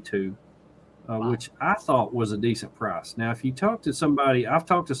 $62 which I thought was a decent price. Now, if you talk to somebody, I've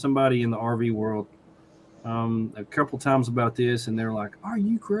talked to somebody in the RV world a couple times about this, and they're like, "Are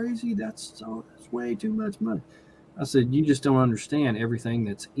you crazy? That's way too much money." I said, "You just don't understand everything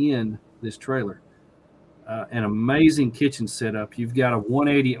that's in this trailer. An amazing kitchen setup. You've got a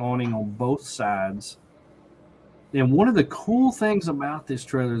 180 awning on both sides." And one of the cool things about this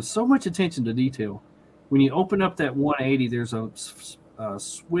trailer is so much attention to detail. When you open up that 180, there's a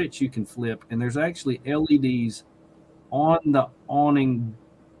switch you can flip, and there's actually LEDs on the awning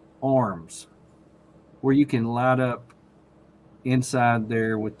arms where you can light up inside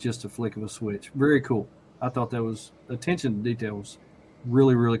there with just a flick of a switch. Very cool. I thought that was attention to detail was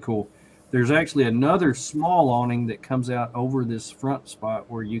really, really cool. There's actually another small awning that comes out over this front spot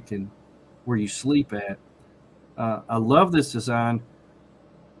where you sleep at. I love this design.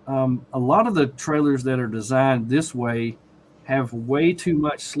 A lot of the trailers that are designed this way have way too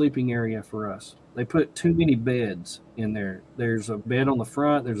much sleeping area for us. They put too many beds in there. There's a bed on the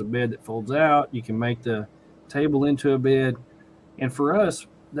front. There's a bed that folds out. You can make the table into a bed. And for us,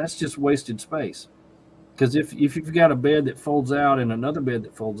 that's just wasted space. Because if you've got a bed that folds out and another bed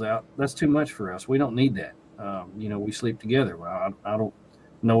that folds out, that's too much for us. We don't need that. We sleep together. Well, I don't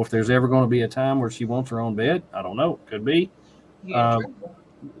know if there's ever going to be a time where she wants her own bed. I don't know. Could be.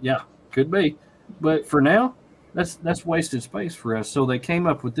 Yeah, could be. But for now, that's wasted space for us. So they came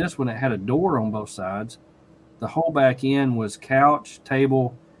up with this one. It had a door on both sides. The whole back end was couch,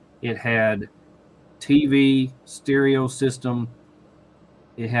 table. It had TV, stereo system.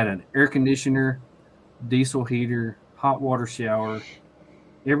 It had an air conditioner, diesel heater, hot water shower.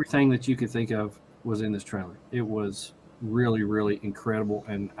 Everything that you could think of was in this trailer. It was really, really incredible,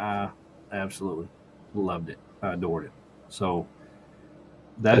 and I absolutely loved it. I adored it. So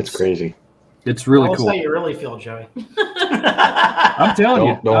that's crazy. It's really cool. That's how you really feel, Joey. I'm telling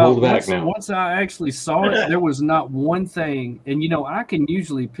you. Don't hold back now. Once I actually saw it, there was not one thing. And, I can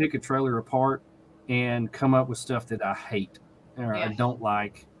usually pick a trailer apart and come up with stuff that I hate or I don't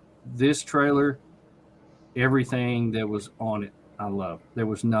like. This trailer, everything that was on it, I love. There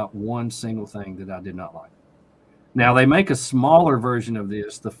was not one single thing that I did not like. Now, they make a smaller version of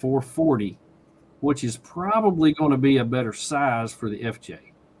this, the 440, which is probably going to be a better size for the FJ.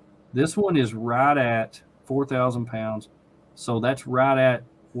 This one is right at 4,000 pounds, so that's right at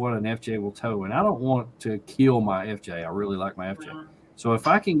what an FJ will tow. And I don't want to kill my FJ. I really like my FJ. So if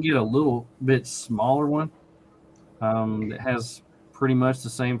I can get a little bit smaller one that has pretty much the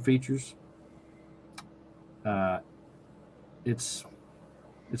same features, it's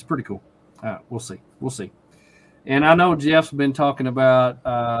pretty cool. We'll see. And I know Jeff's been talking about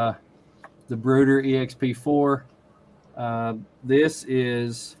the Brooder EXP4. This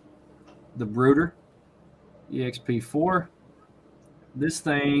is the Brooder EXP4. This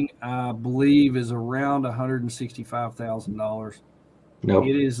thing, I believe, is around $165,000. Nope.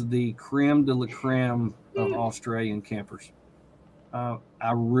 It is the creme de la creme of Australian campers. I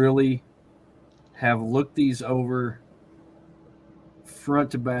really have looked these over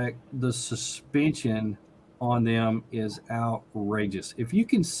front to back. The suspension on them is outrageous. If you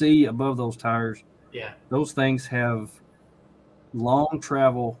can see above those tires, those things have long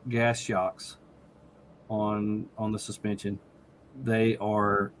travel gas shocks on the suspension. They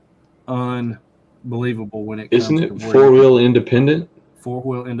are unbelievable when it comes to Isn't it four-wheel independent?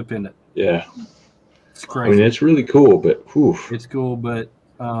 Four-wheel independent. Yeah. It's crazy. I mean, it's really cool, but whew. It's cool, but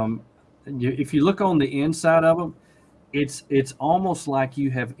if you look on the inside of them, it's almost like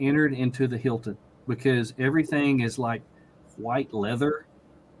you have entered into the Hilton, because everything is like white leather,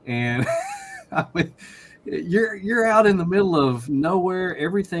 and I mean, you're out in the middle of nowhere.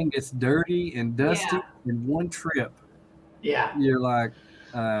 Everything gets dirty and dusty in one trip. Yeah, you're like,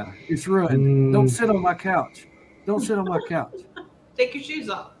 it's ruined. Don't sit on my couch. Don't sit on my couch. Take your shoes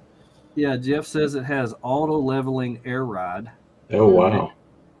off. Yeah, Jeff says it has auto leveling air ride. Oh wow!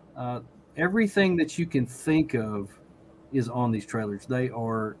 Everything that you can think of is on these trailers. They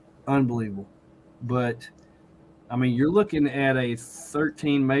are unbelievable. But I mean, you're looking at a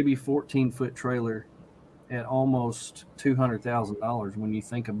 13, maybe 14-foot trailer at almost $200,000 when you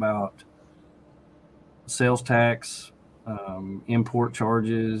think about sales tax, import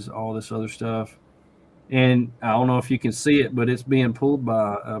charges, all this other stuff. And I don't know if you can see it, but it's being pulled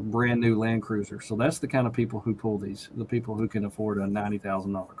by a brand new Land Cruiser. So that's the kind of people who pull these, the people who can afford a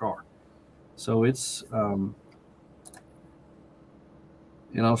 $90,000 car. So it's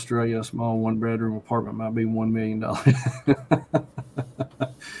in Australia, a small one-bedroom apartment might be $1 million.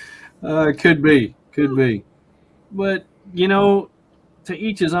 Could be. But, to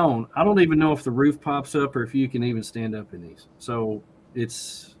each his own. I don't even know if the roof pops up or if you can even stand up in these. So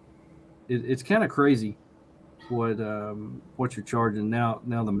it's it's kind of crazy what you're charging now.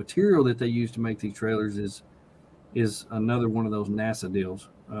 Now the material that they use to make these trailers is another one of those NASA deals.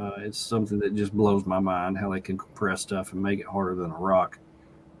 It's something that just blows my mind how they can compress stuff and make it harder than a rock.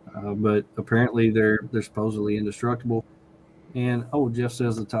 But apparently they're supposedly indestructible. And Jeff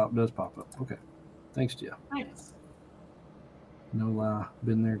says the top does pop up. Okay, thanks, Jeff. Thanks. No lie,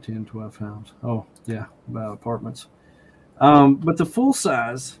 been there 10, 12 times. Oh yeah, about apartments. But the full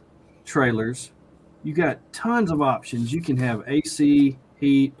size trailers, you got tons of options. You can have AC,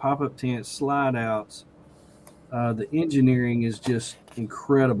 heat, pop up tents, slide outs. The engineering is just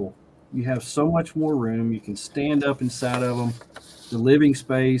incredible. You have so much more room. You can stand up inside of them. The living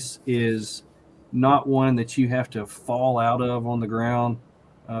space is not one that you have to fall out of on the ground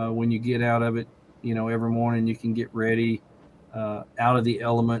when you get out of it. Every morning you can get ready out of the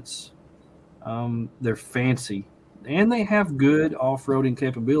elements. They're fancy, and they have good off-roading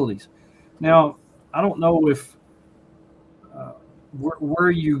capabilities. Now, I don't know if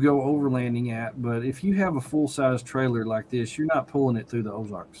where you go overlanding at, but if you have a full-size trailer like this, you're not pulling it through the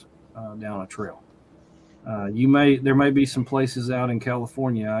Ozarks down a trail. There may be some places out in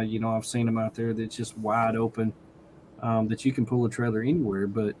California, I've seen them out there that's just wide open, that you can pull a trailer anywhere.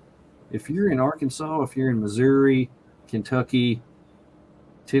 But if you're in Arkansas, if you're in Missouri, Kentucky,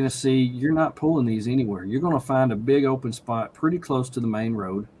 Tennessee, you're not pulling these anywhere. You're going to find a big open spot pretty close to the main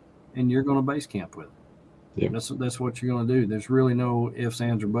road, and you're going to base camp with it. Yeah. That's what you're going to do. There's really no ifs,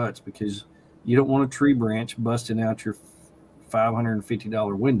 ands, or buts, because you don't want a tree branch busting out your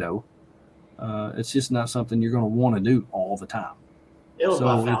 $550 window. It's just not something you're going to want to do all the time. It'll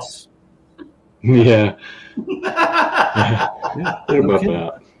buff out. Yeah. It'll buff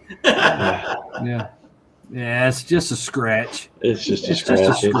out. Yeah, it's just a scratch. It's just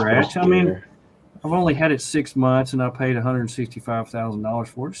a scratch. I mean, I've only had it 6 months, and I paid $165,000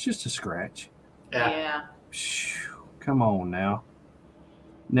 for it. It's just a scratch. Yeah. Come on now.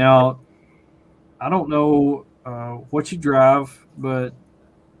 Now, I don't know what you drive, but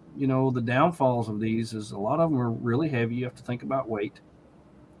the downfalls of these is a lot of them are really heavy. You have to think about weight.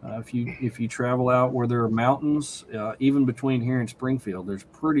 If you travel out where there are mountains, even between here and Springfield, there's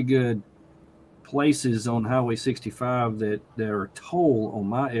pretty good places on Highway 65 that are a toll on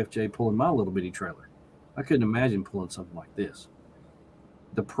my FJ pulling my little bitty trailer. I couldn't imagine pulling something like this.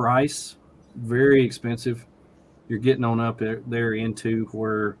 The price, very expensive. You're getting on up there into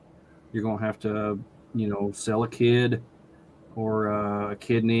where you're going to have to, sell a kid or a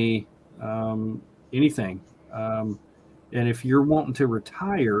kidney, anything. And if you're wanting to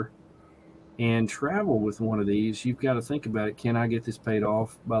retire and travel with one of these, you've got to think about it. Can I get this paid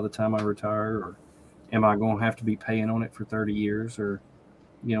off by the time I retire? Or am I going to have to be paying on it for 30 years? Or,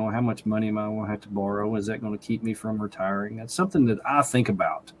 how much money am I going to have to borrow? Is that going to keep me from retiring? That's something that I think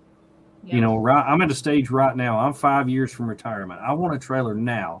about. Yeah. I'm at a stage right now. I'm 5 years from retirement. I want a trailer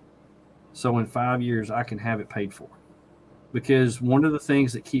now, so in 5 years I can have it paid for. Because one of the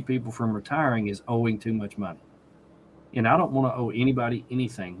things that keep people from retiring is owing too much money. And I don't want to owe anybody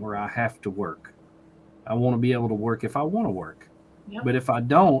anything where I have to work. I want to be able to work if I want to work. Yep. But if I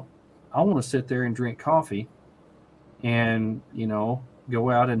don't, I want to sit there and drink coffee and, go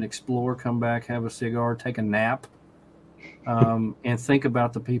out and explore, come back, have a cigar, take a nap, and think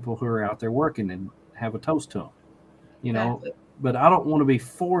about the people who are out there working and have a toast to them, Exactly. But I don't want to be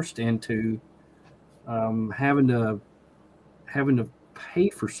forced into having to pay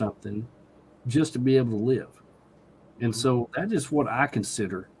for something just to be able to live. And so that is what I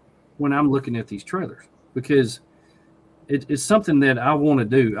consider when I'm looking at these trailers, because it's something that I want to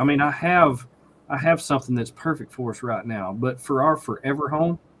do. I mean, I have something that's perfect for us right now, but for our forever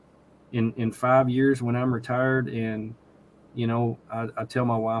home in 5 years when I'm retired, and, I tell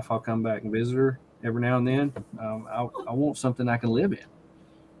my wife I'll come back and visit her every now and then. I want something I can live in.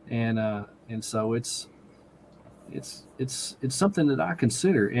 And so it's something that I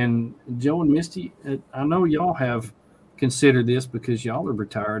consider. And Joe and Misty, I know y'all have considered this because y'all are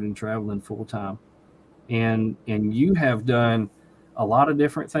retired and traveling full time, and you have done a lot of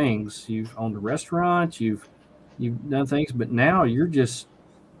different things. You've owned a restaurant, you've done things, but now you're just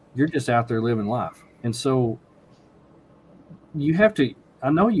out there living life. And so I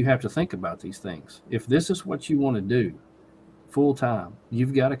know you have to think about these things. If this is what you want to do full time,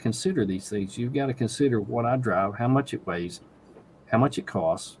 you've got to consider these things. You've got to consider what I drive, how much it weighs, how much it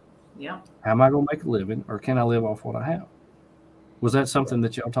costs. Yeah. How am I going to make a living, or can I live off what I have? Was that something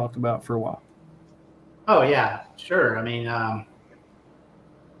that y'all talked about for a while? Oh yeah, sure. I mean, to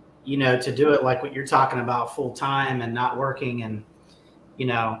do it like what you're talking about, full time and not working, and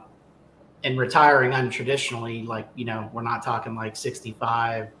and retiring untraditionally, like we're not talking like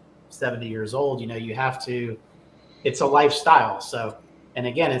 65, 70 years old, you have to, it's a lifestyle. So, and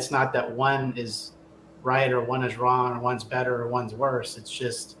again, it's not that one is right or one is wrong or one's better or one's worse. It's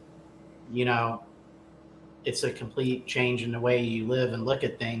just, it's a complete change in the way you live and look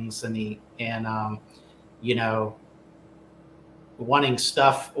at things, wanting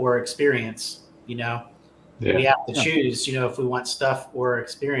stuff or experience, we have to choose, if we want stuff or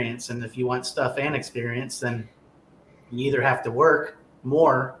experience. And if you want stuff and experience, then you either have to work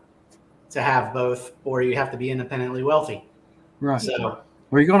more to have both, or you have to be independently wealthy. Right. So,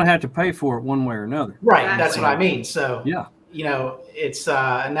 or you're going to have to pay for it one way or another. Right. That's what I mean. So, yeah, it's,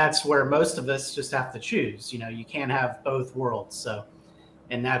 and that's where most of us just have to choose, you can't have both worlds. So,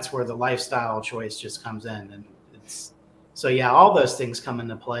 and that's where the lifestyle choice just comes in. And so yeah, all those things come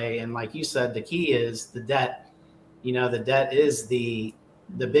into play. And like you said, the key is the debt. The debt is the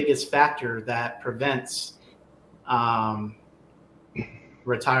biggest factor that prevents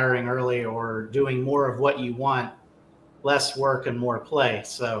retiring early or doing more of what you want, less work and more play.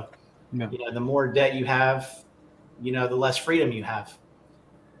 So, the more debt you have, the less freedom you have.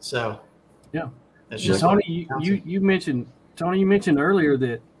 So, yeah. Tony, you mentioned earlier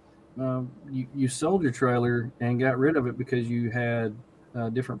that you sold your trailer and got rid of it because you had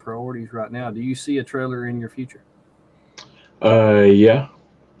different priorities right now. Do you see a trailer in your future? Yeah,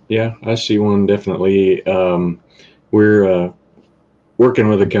 I see one definitely. We're working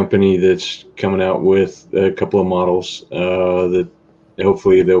with a company that's coming out with a couple of models that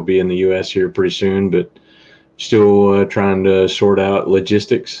hopefully they'll be in the U.S. here pretty soon, but still trying to sort out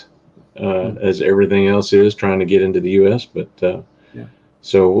logistics as everything else is trying to get into the U.S. But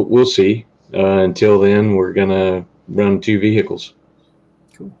so we'll see. Until then, we're gonna run 2 vehicles.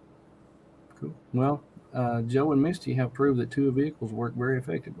 Cool. Well, Joe and Misty have proved that 2 vehicles work very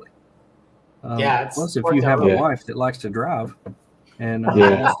effectively. Plus, if you have a wife that likes to drive and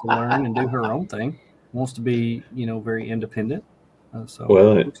wants to learn and do her own thing, wants to be, very independent.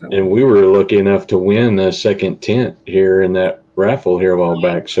 And we were lucky enough to win a second tent here in that raffle here a while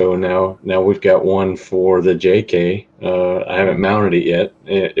back. So now we've got one for the JK. I haven't mounted it yet.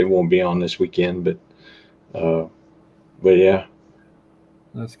 It won't be on this weekend, but yeah.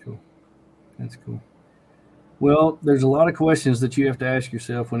 That's cool. Well, there's a lot of questions that you have to ask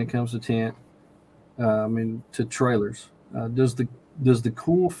yourself when it comes to tent. To trailers. Does the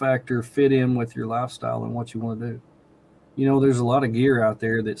cool factor fit in with your lifestyle and what you want to do? There's a lot of gear out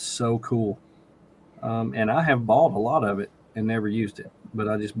there that's so cool. And I have bought a lot of it and never used it, but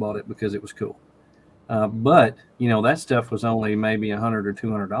I just bought it because it was cool. But that stuff was only maybe $100 or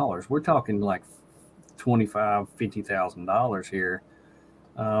 $200. We're talking like $25,000, $50,000 here.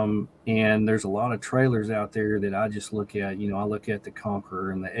 And there's a lot of trailers out there that I just look at. I look at the Conqueror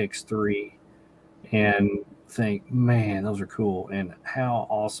and the X3 and think, man, those are cool, and how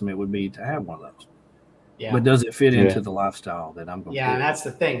awesome it would be to have one of those. Yeah. But does it fit into the lifestyle that I'm going to do? And that's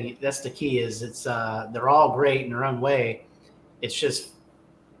the thing. That's the key is it's they're all great in their own way. It's just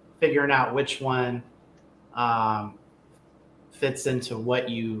figuring out which one fits into what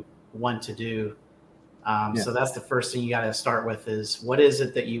you want to do. So that's the first thing you got to start with is what is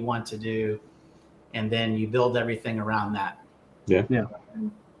it that you want to do? And then you build everything around that. Yeah.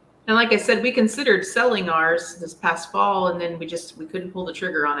 And like I said, we considered selling ours this past fall, and then we couldn't pull the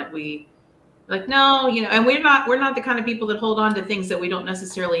trigger on it. We like, no, and we're not the kind of people that hold on to things that we don't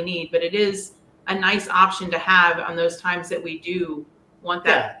necessarily need, but it is a nice option to have on those times that we do want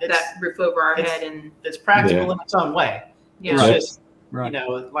that roof over our head. And it's practical in its own way. Yeah. It's just,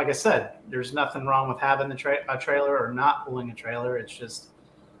 like I said, there's nothing wrong with having a trailer or not pulling a trailer. It's just,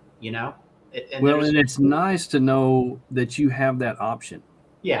 and it's nice to know that you have that option.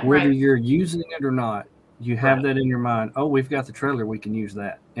 Yeah. Whether you're using it or not, you have that in your mind. Oh, we've got the trailer, we can use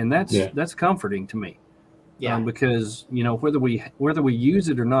that, and that's comforting to me. Yeah. Because whether we use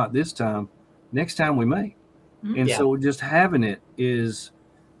it or not this time, next time we may, and so just having it is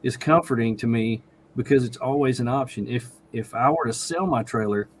comforting to me because it's always an option. If I were to sell my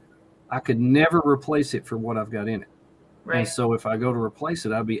trailer, I could never replace it for what I've got in it. Right. And so if I go to replace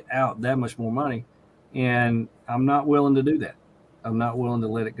it, I'd be out that much more money, and I'm not willing to do that. I'm not willing to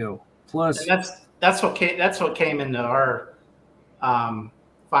let it go. Plus, and that's what came into our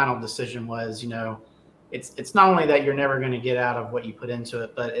final decision was, it's not only that you're never going to get out of what you put into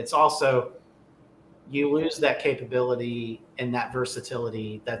it, but it's also you lose that capability and that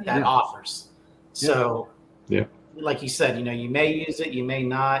versatility that offers. So, like you said, you may use it, you may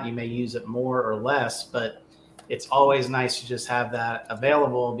not, you may use it more or less, but it's always nice to just have that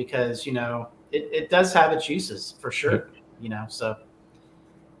available because, it does have its uses for sure. So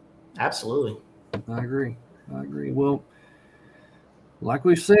absolutely. I agree. Well, like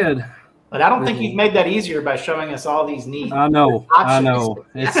we've said. But I don't think you've made that easier by showing us all these neat. I know.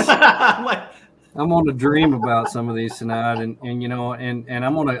 It's I'm gonna dream about some of these tonight, and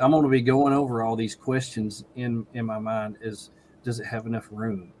I'm gonna be going over all these questions in my mind. Does it have enough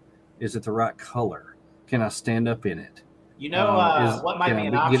room? Is it the right color? Can I stand up in it? What might be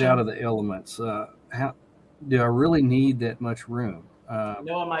an option? Get out of the elements. How do I really need that much room?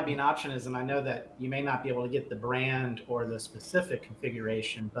 What might be an option is, and I know that you may not be able to get the brand or the specific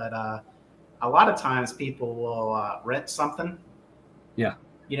configuration, but a lot of times people will rent something. Yeah.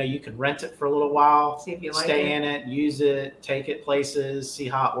 You could rent it for a little while, see if you like stay in it, use it, take it places, see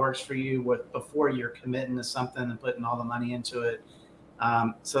how it works for you before you're committing to something and putting all the money into it.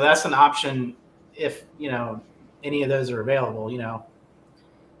 So that's an option if, any of those are available.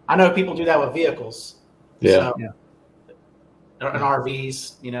 I know people do that with vehicles. Yeah. So, and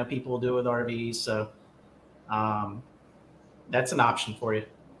RVs, people do it with RVs. So that's an option for you.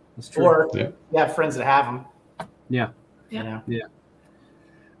 That's true. Or you have friends that have them. Yeah. Yeah.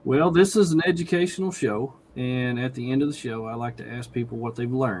 Well, this is an educational show, and at the end of the show, I like to ask people what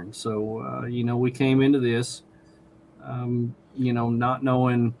they've learned. So, we came into this, not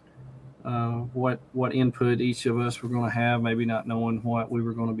knowing what input each of us were going to have, maybe not knowing what we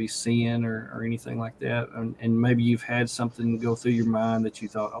were going to be seeing or anything like that, and maybe you've had something go through your mind that you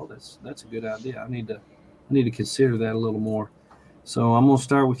thought, oh, that's a good idea. I need to consider that a little more. So I'm going to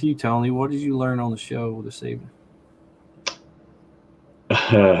start with you, Tony. What did you learn on the show this evening?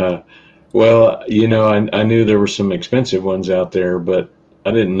 Well, I knew there were some expensive ones out there, but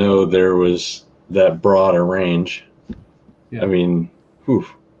I didn't know there was that broad a range. Yeah. I mean, whew.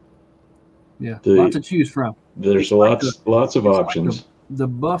 Yeah, lots to choose from. There's lots of options. Like the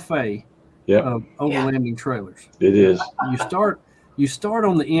buffet of overlanding trailers. It is. You start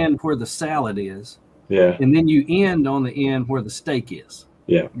on the end where the salad is. Yeah. And then you end on the end where the steak is.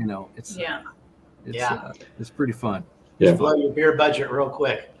 Yeah. It's pretty fun. Yeah. Blow your beer budget real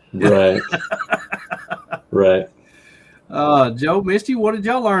quick. Right. Right. Joe, Misty, what did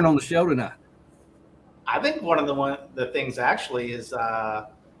y'all learn on the show tonight? I think one of the things actually is the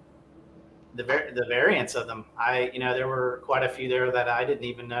variants of them. There were quite a few there that I didn't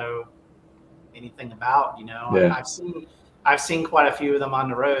even know anything about. Yeah. I've seen quite a few of them on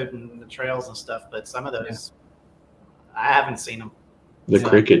the road and the trails and stuff, but some of those I haven't seen them. The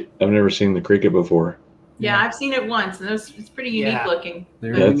cricket. I've never seen the cricket before. Yeah, I've seen it once, and it's pretty unique looking.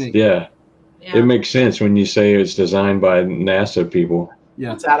 Yeah. It makes sense when you say it's designed by NASA people.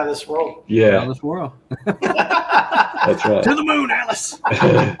 Yeah, it's out of this world. Yeah, out of this world. That's right. To the moon, Alice.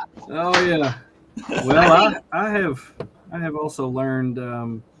 Oh yeah. Well, I have also learned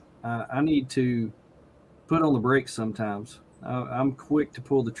I need to put on the brakes sometimes. I'm quick to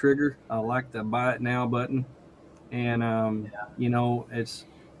pull the trigger. I like the buy it now button, and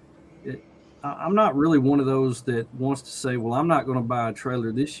I'm not really one of those that wants to say, well, I'm not going to buy a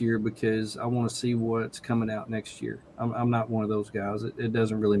trailer this year because I want to see what's coming out next year. I'm not one of those guys. It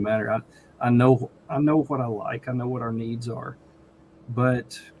doesn't really matter. I know what I like. I know what our needs are,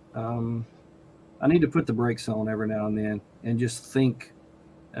 but I need to put the brakes on every now and then and just think,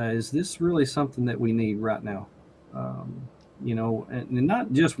 is this really something that we need right now? And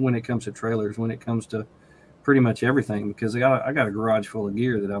not just when it comes to trailers, when it comes to pretty much everything, because I got a garage full of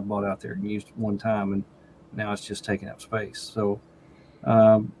gear that I've bought out there and used one time, and now it's just taking up space. So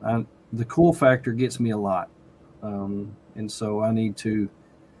the cool factor gets me a lot, and so I need to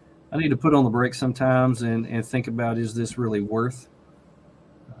put on the brakes sometimes and think about, is this really worth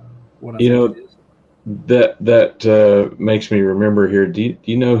what I think it is? That makes me remember here. Do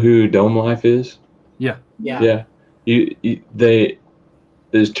you know who Dome Life is? Yeah.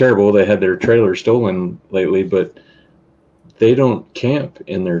 It's terrible. They had their trailer stolen lately, but they don't camp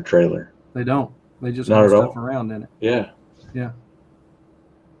in their trailer. They don't. They just not have at stuff all. Around in it. Yeah.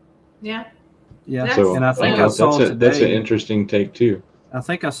 So, and I think I saw today. That's an interesting take too. I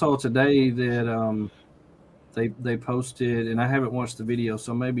think I saw today that they posted, and I haven't watched the video,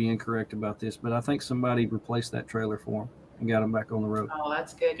 so I may be incorrect about this, but I think somebody replaced that trailer for them and got them back on the road. Oh,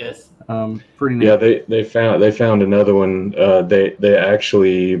 that's good. Pretty neat. Yeah, they found another one. They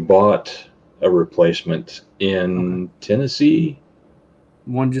actually bought a replacement in Tennessee.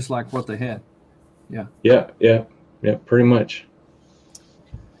 One just like what they had. Yeah, pretty much.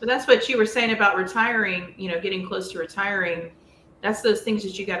 But that's what you were saying about retiring, getting close to retiring. That's those things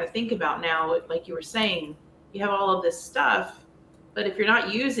that you got to think about now. Like you were saying, you have all of this stuff, but if you're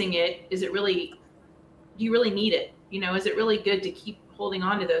not using it, do you really need it? Is it really good to keep holding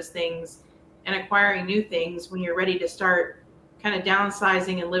on to those things and acquiring new things when you're ready to start kind of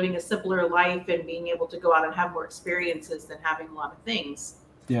downsizing and living a simpler life and being able to go out and have more experiences than having a lot of things.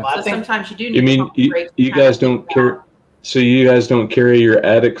 Yeah. So sometimes you do need You mean you guys don't carry? So you guys don't carry your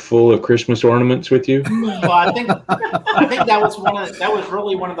attic full of Christmas ornaments with you? Well, I think that was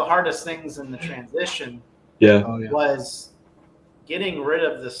really one of the hardest things in the transition. Yeah. Was getting rid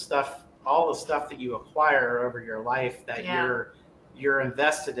of the stuff, all the stuff that you acquire over your life that you're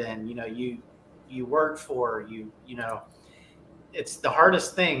invested in. You know, you work for, you know. It's the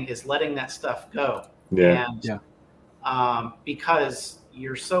hardest thing is letting that stuff go. Yeah. And because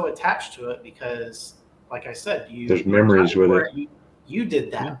you're so attached to it, because like I said, there's memories with it. You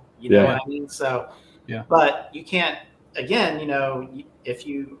did that. You know what I mean? So but you can't, again, you know, if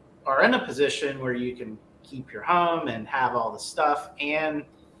you are in a position where you can keep your home and have all the stuff and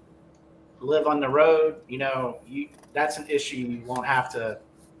live on the road, you know, that's an issue you won't have to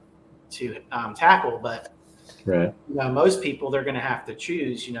tackle. But right, you know, most people, they're going to have to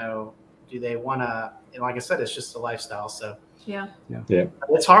choose, you know, do they want to, and like I said, it's just a lifestyle. So yeah,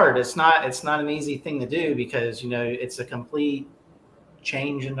 it's hard. It's not an easy thing to do because, you know, it's a complete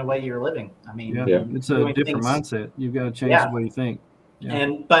change in the way you're living. I mean, it's a different mindset. You've got to change the way you think.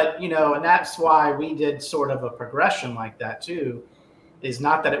 But you know, and that's why we did sort of a progression like that too, is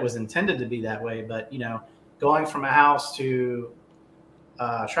not that it was intended to be that way, but you know, going from a house to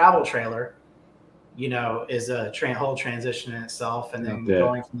a travel trailer, you know, is a whole transition in itself. And then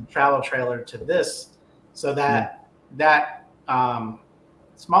going from the travel trailer to this, so that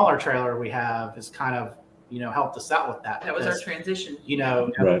smaller trailer we have is kind of, you know, helped us out with that. That was our transition. You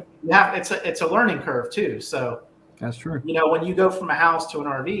know, right. It's a learning curve too. So that's true. You know, when you go from a house to an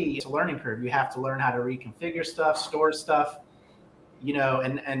RV, it's a learning curve. You have to learn how to reconfigure stuff, store stuff, you know,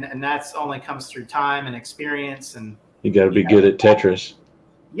 and that's only comes through time and experience. And you got to be good at Tetris.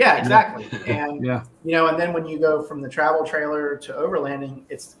 Yeah, exactly. And you know, and then when you go from the travel trailer to overlanding,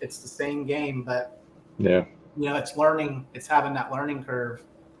 it's the same game, but you know, it's learning, it's having that learning curve.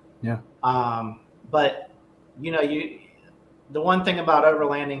 Yeah. But you know, the one thing about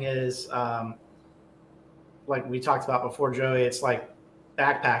overlanding is, like we talked about before, Joey, it's like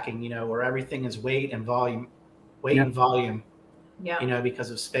backpacking, you know, where everything is weight and volume. You know,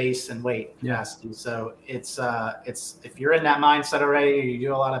 because of space and weight capacity. So it's if you're in that mindset already, or you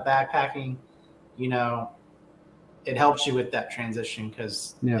do a lot of backpacking, you know, it helps you with that transition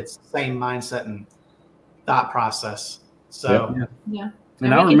because it's the same mindset and thought process. So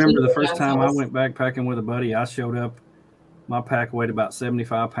And I remember the first time I went backpacking with a buddy, I showed up, my pack weighed about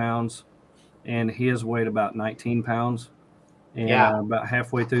 75 pounds and his weighed about 19 pounds. And about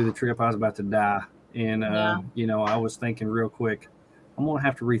halfway through the trip, I was about to die. And, you know, I was thinking real quick, I'm going to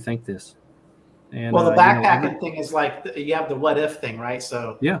have to rethink this. And, well, the backpacking thing is like, you have the what if thing, right?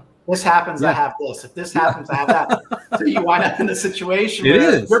 So this happens, I have this. If this happens, I have that. So you wind up in a situation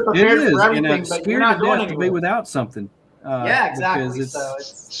where you're prepared for everything, but you're not going anywhere. To be without something. Exactly.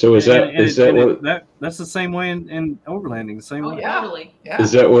 So is that's the same way in overlanding, the same way. Totally. Yeah.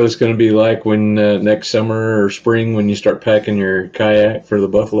 Is that what it's going to be like when next summer or spring when you start packing your kayak for the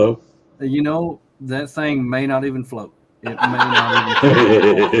Buffalo? You know, that thing may not even float. It may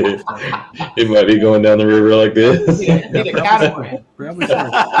not even float. It might be going down the river like this. Probably so.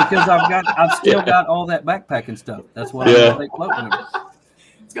 Because I've still got all that backpacking stuff. That's why I take floating.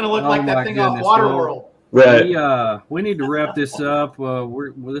 It's going to look like that thing off Waterworld. Right. We need to wrap this up.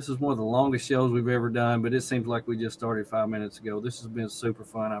 This is one of the longest shows we've ever done, but it seems like we just started 5 minutes ago. This has been super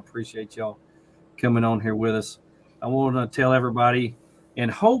fun. I appreciate y'all coming on here with us. I want to tell everybody and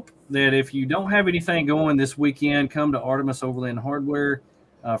hope that if you don't have anything going this weekend, come to Artemis Overland Hardware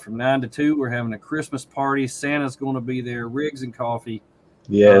from 9 to 2. We're having a Christmas party. Santa's going to be there, Riggs and Coffee.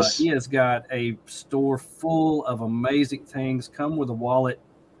 Yes. He has got a store full of amazing things. Come with a wallet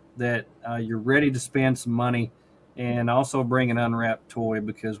that you're ready to spend some money, and also bring an unwrapped toy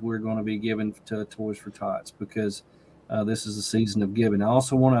because we're going to be giving to Toys for Tots because this is the season of giving. I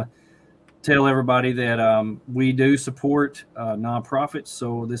also want to tell everybody that we do support nonprofits,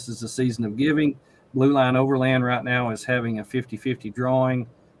 so this is the season of giving. Blue Line Overland right now is having a 50-50 drawing.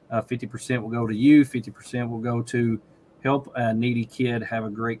 50% will go to you, 50% will go to help a needy kid have a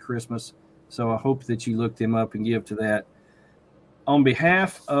great Christmas. So I hope that you look them up and give to that. On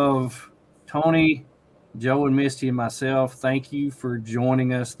behalf of Tony, Joe, and Misty, and myself, thank you for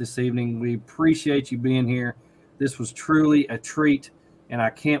joining us this evening. We appreciate you being here. This was truly a treat, and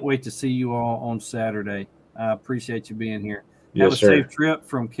I can't wait to see you all on Saturday. I appreciate you being here. Have a safe trip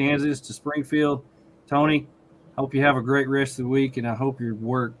from Kansas to Springfield. Tony, hope you have a great rest of the week, and I hope your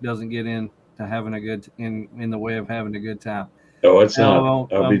work doesn't get into having a good in the way of having a good time. Oh, it's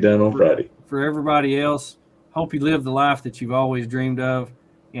not. I'll be done on Friday. For everybody else, Hope you live the life that you've always dreamed of.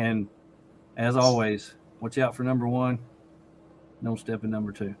 And as always, watch out for number 1. Don't step in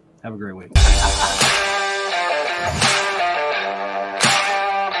number 2. Have a great week.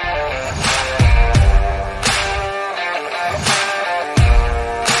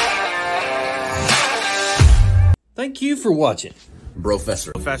 Thank you for watching.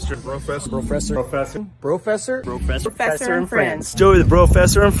 Professor and Friends. Joey the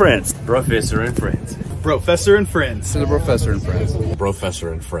Professor and Friends. Professor and Friends. Professor and Friends. The Professor and Friends. Professor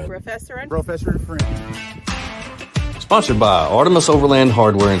and Friends. Professor and Friends. Sponsored by Artemis Overland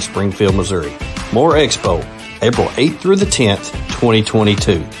Hardware in Springfield, Missouri. More Expo, April 8th through the 10th,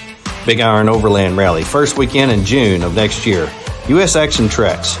 2022. Big Iron Overland Rally, first weekend in June of next year. U.S. Action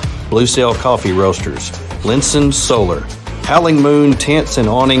Tracks, Blue Sail Coffee Roasters, Linson Solar, Howling Moon Tents and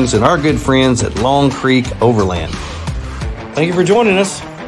Awnings, and our good friends at Long Creek Overland. Thank you for joining us.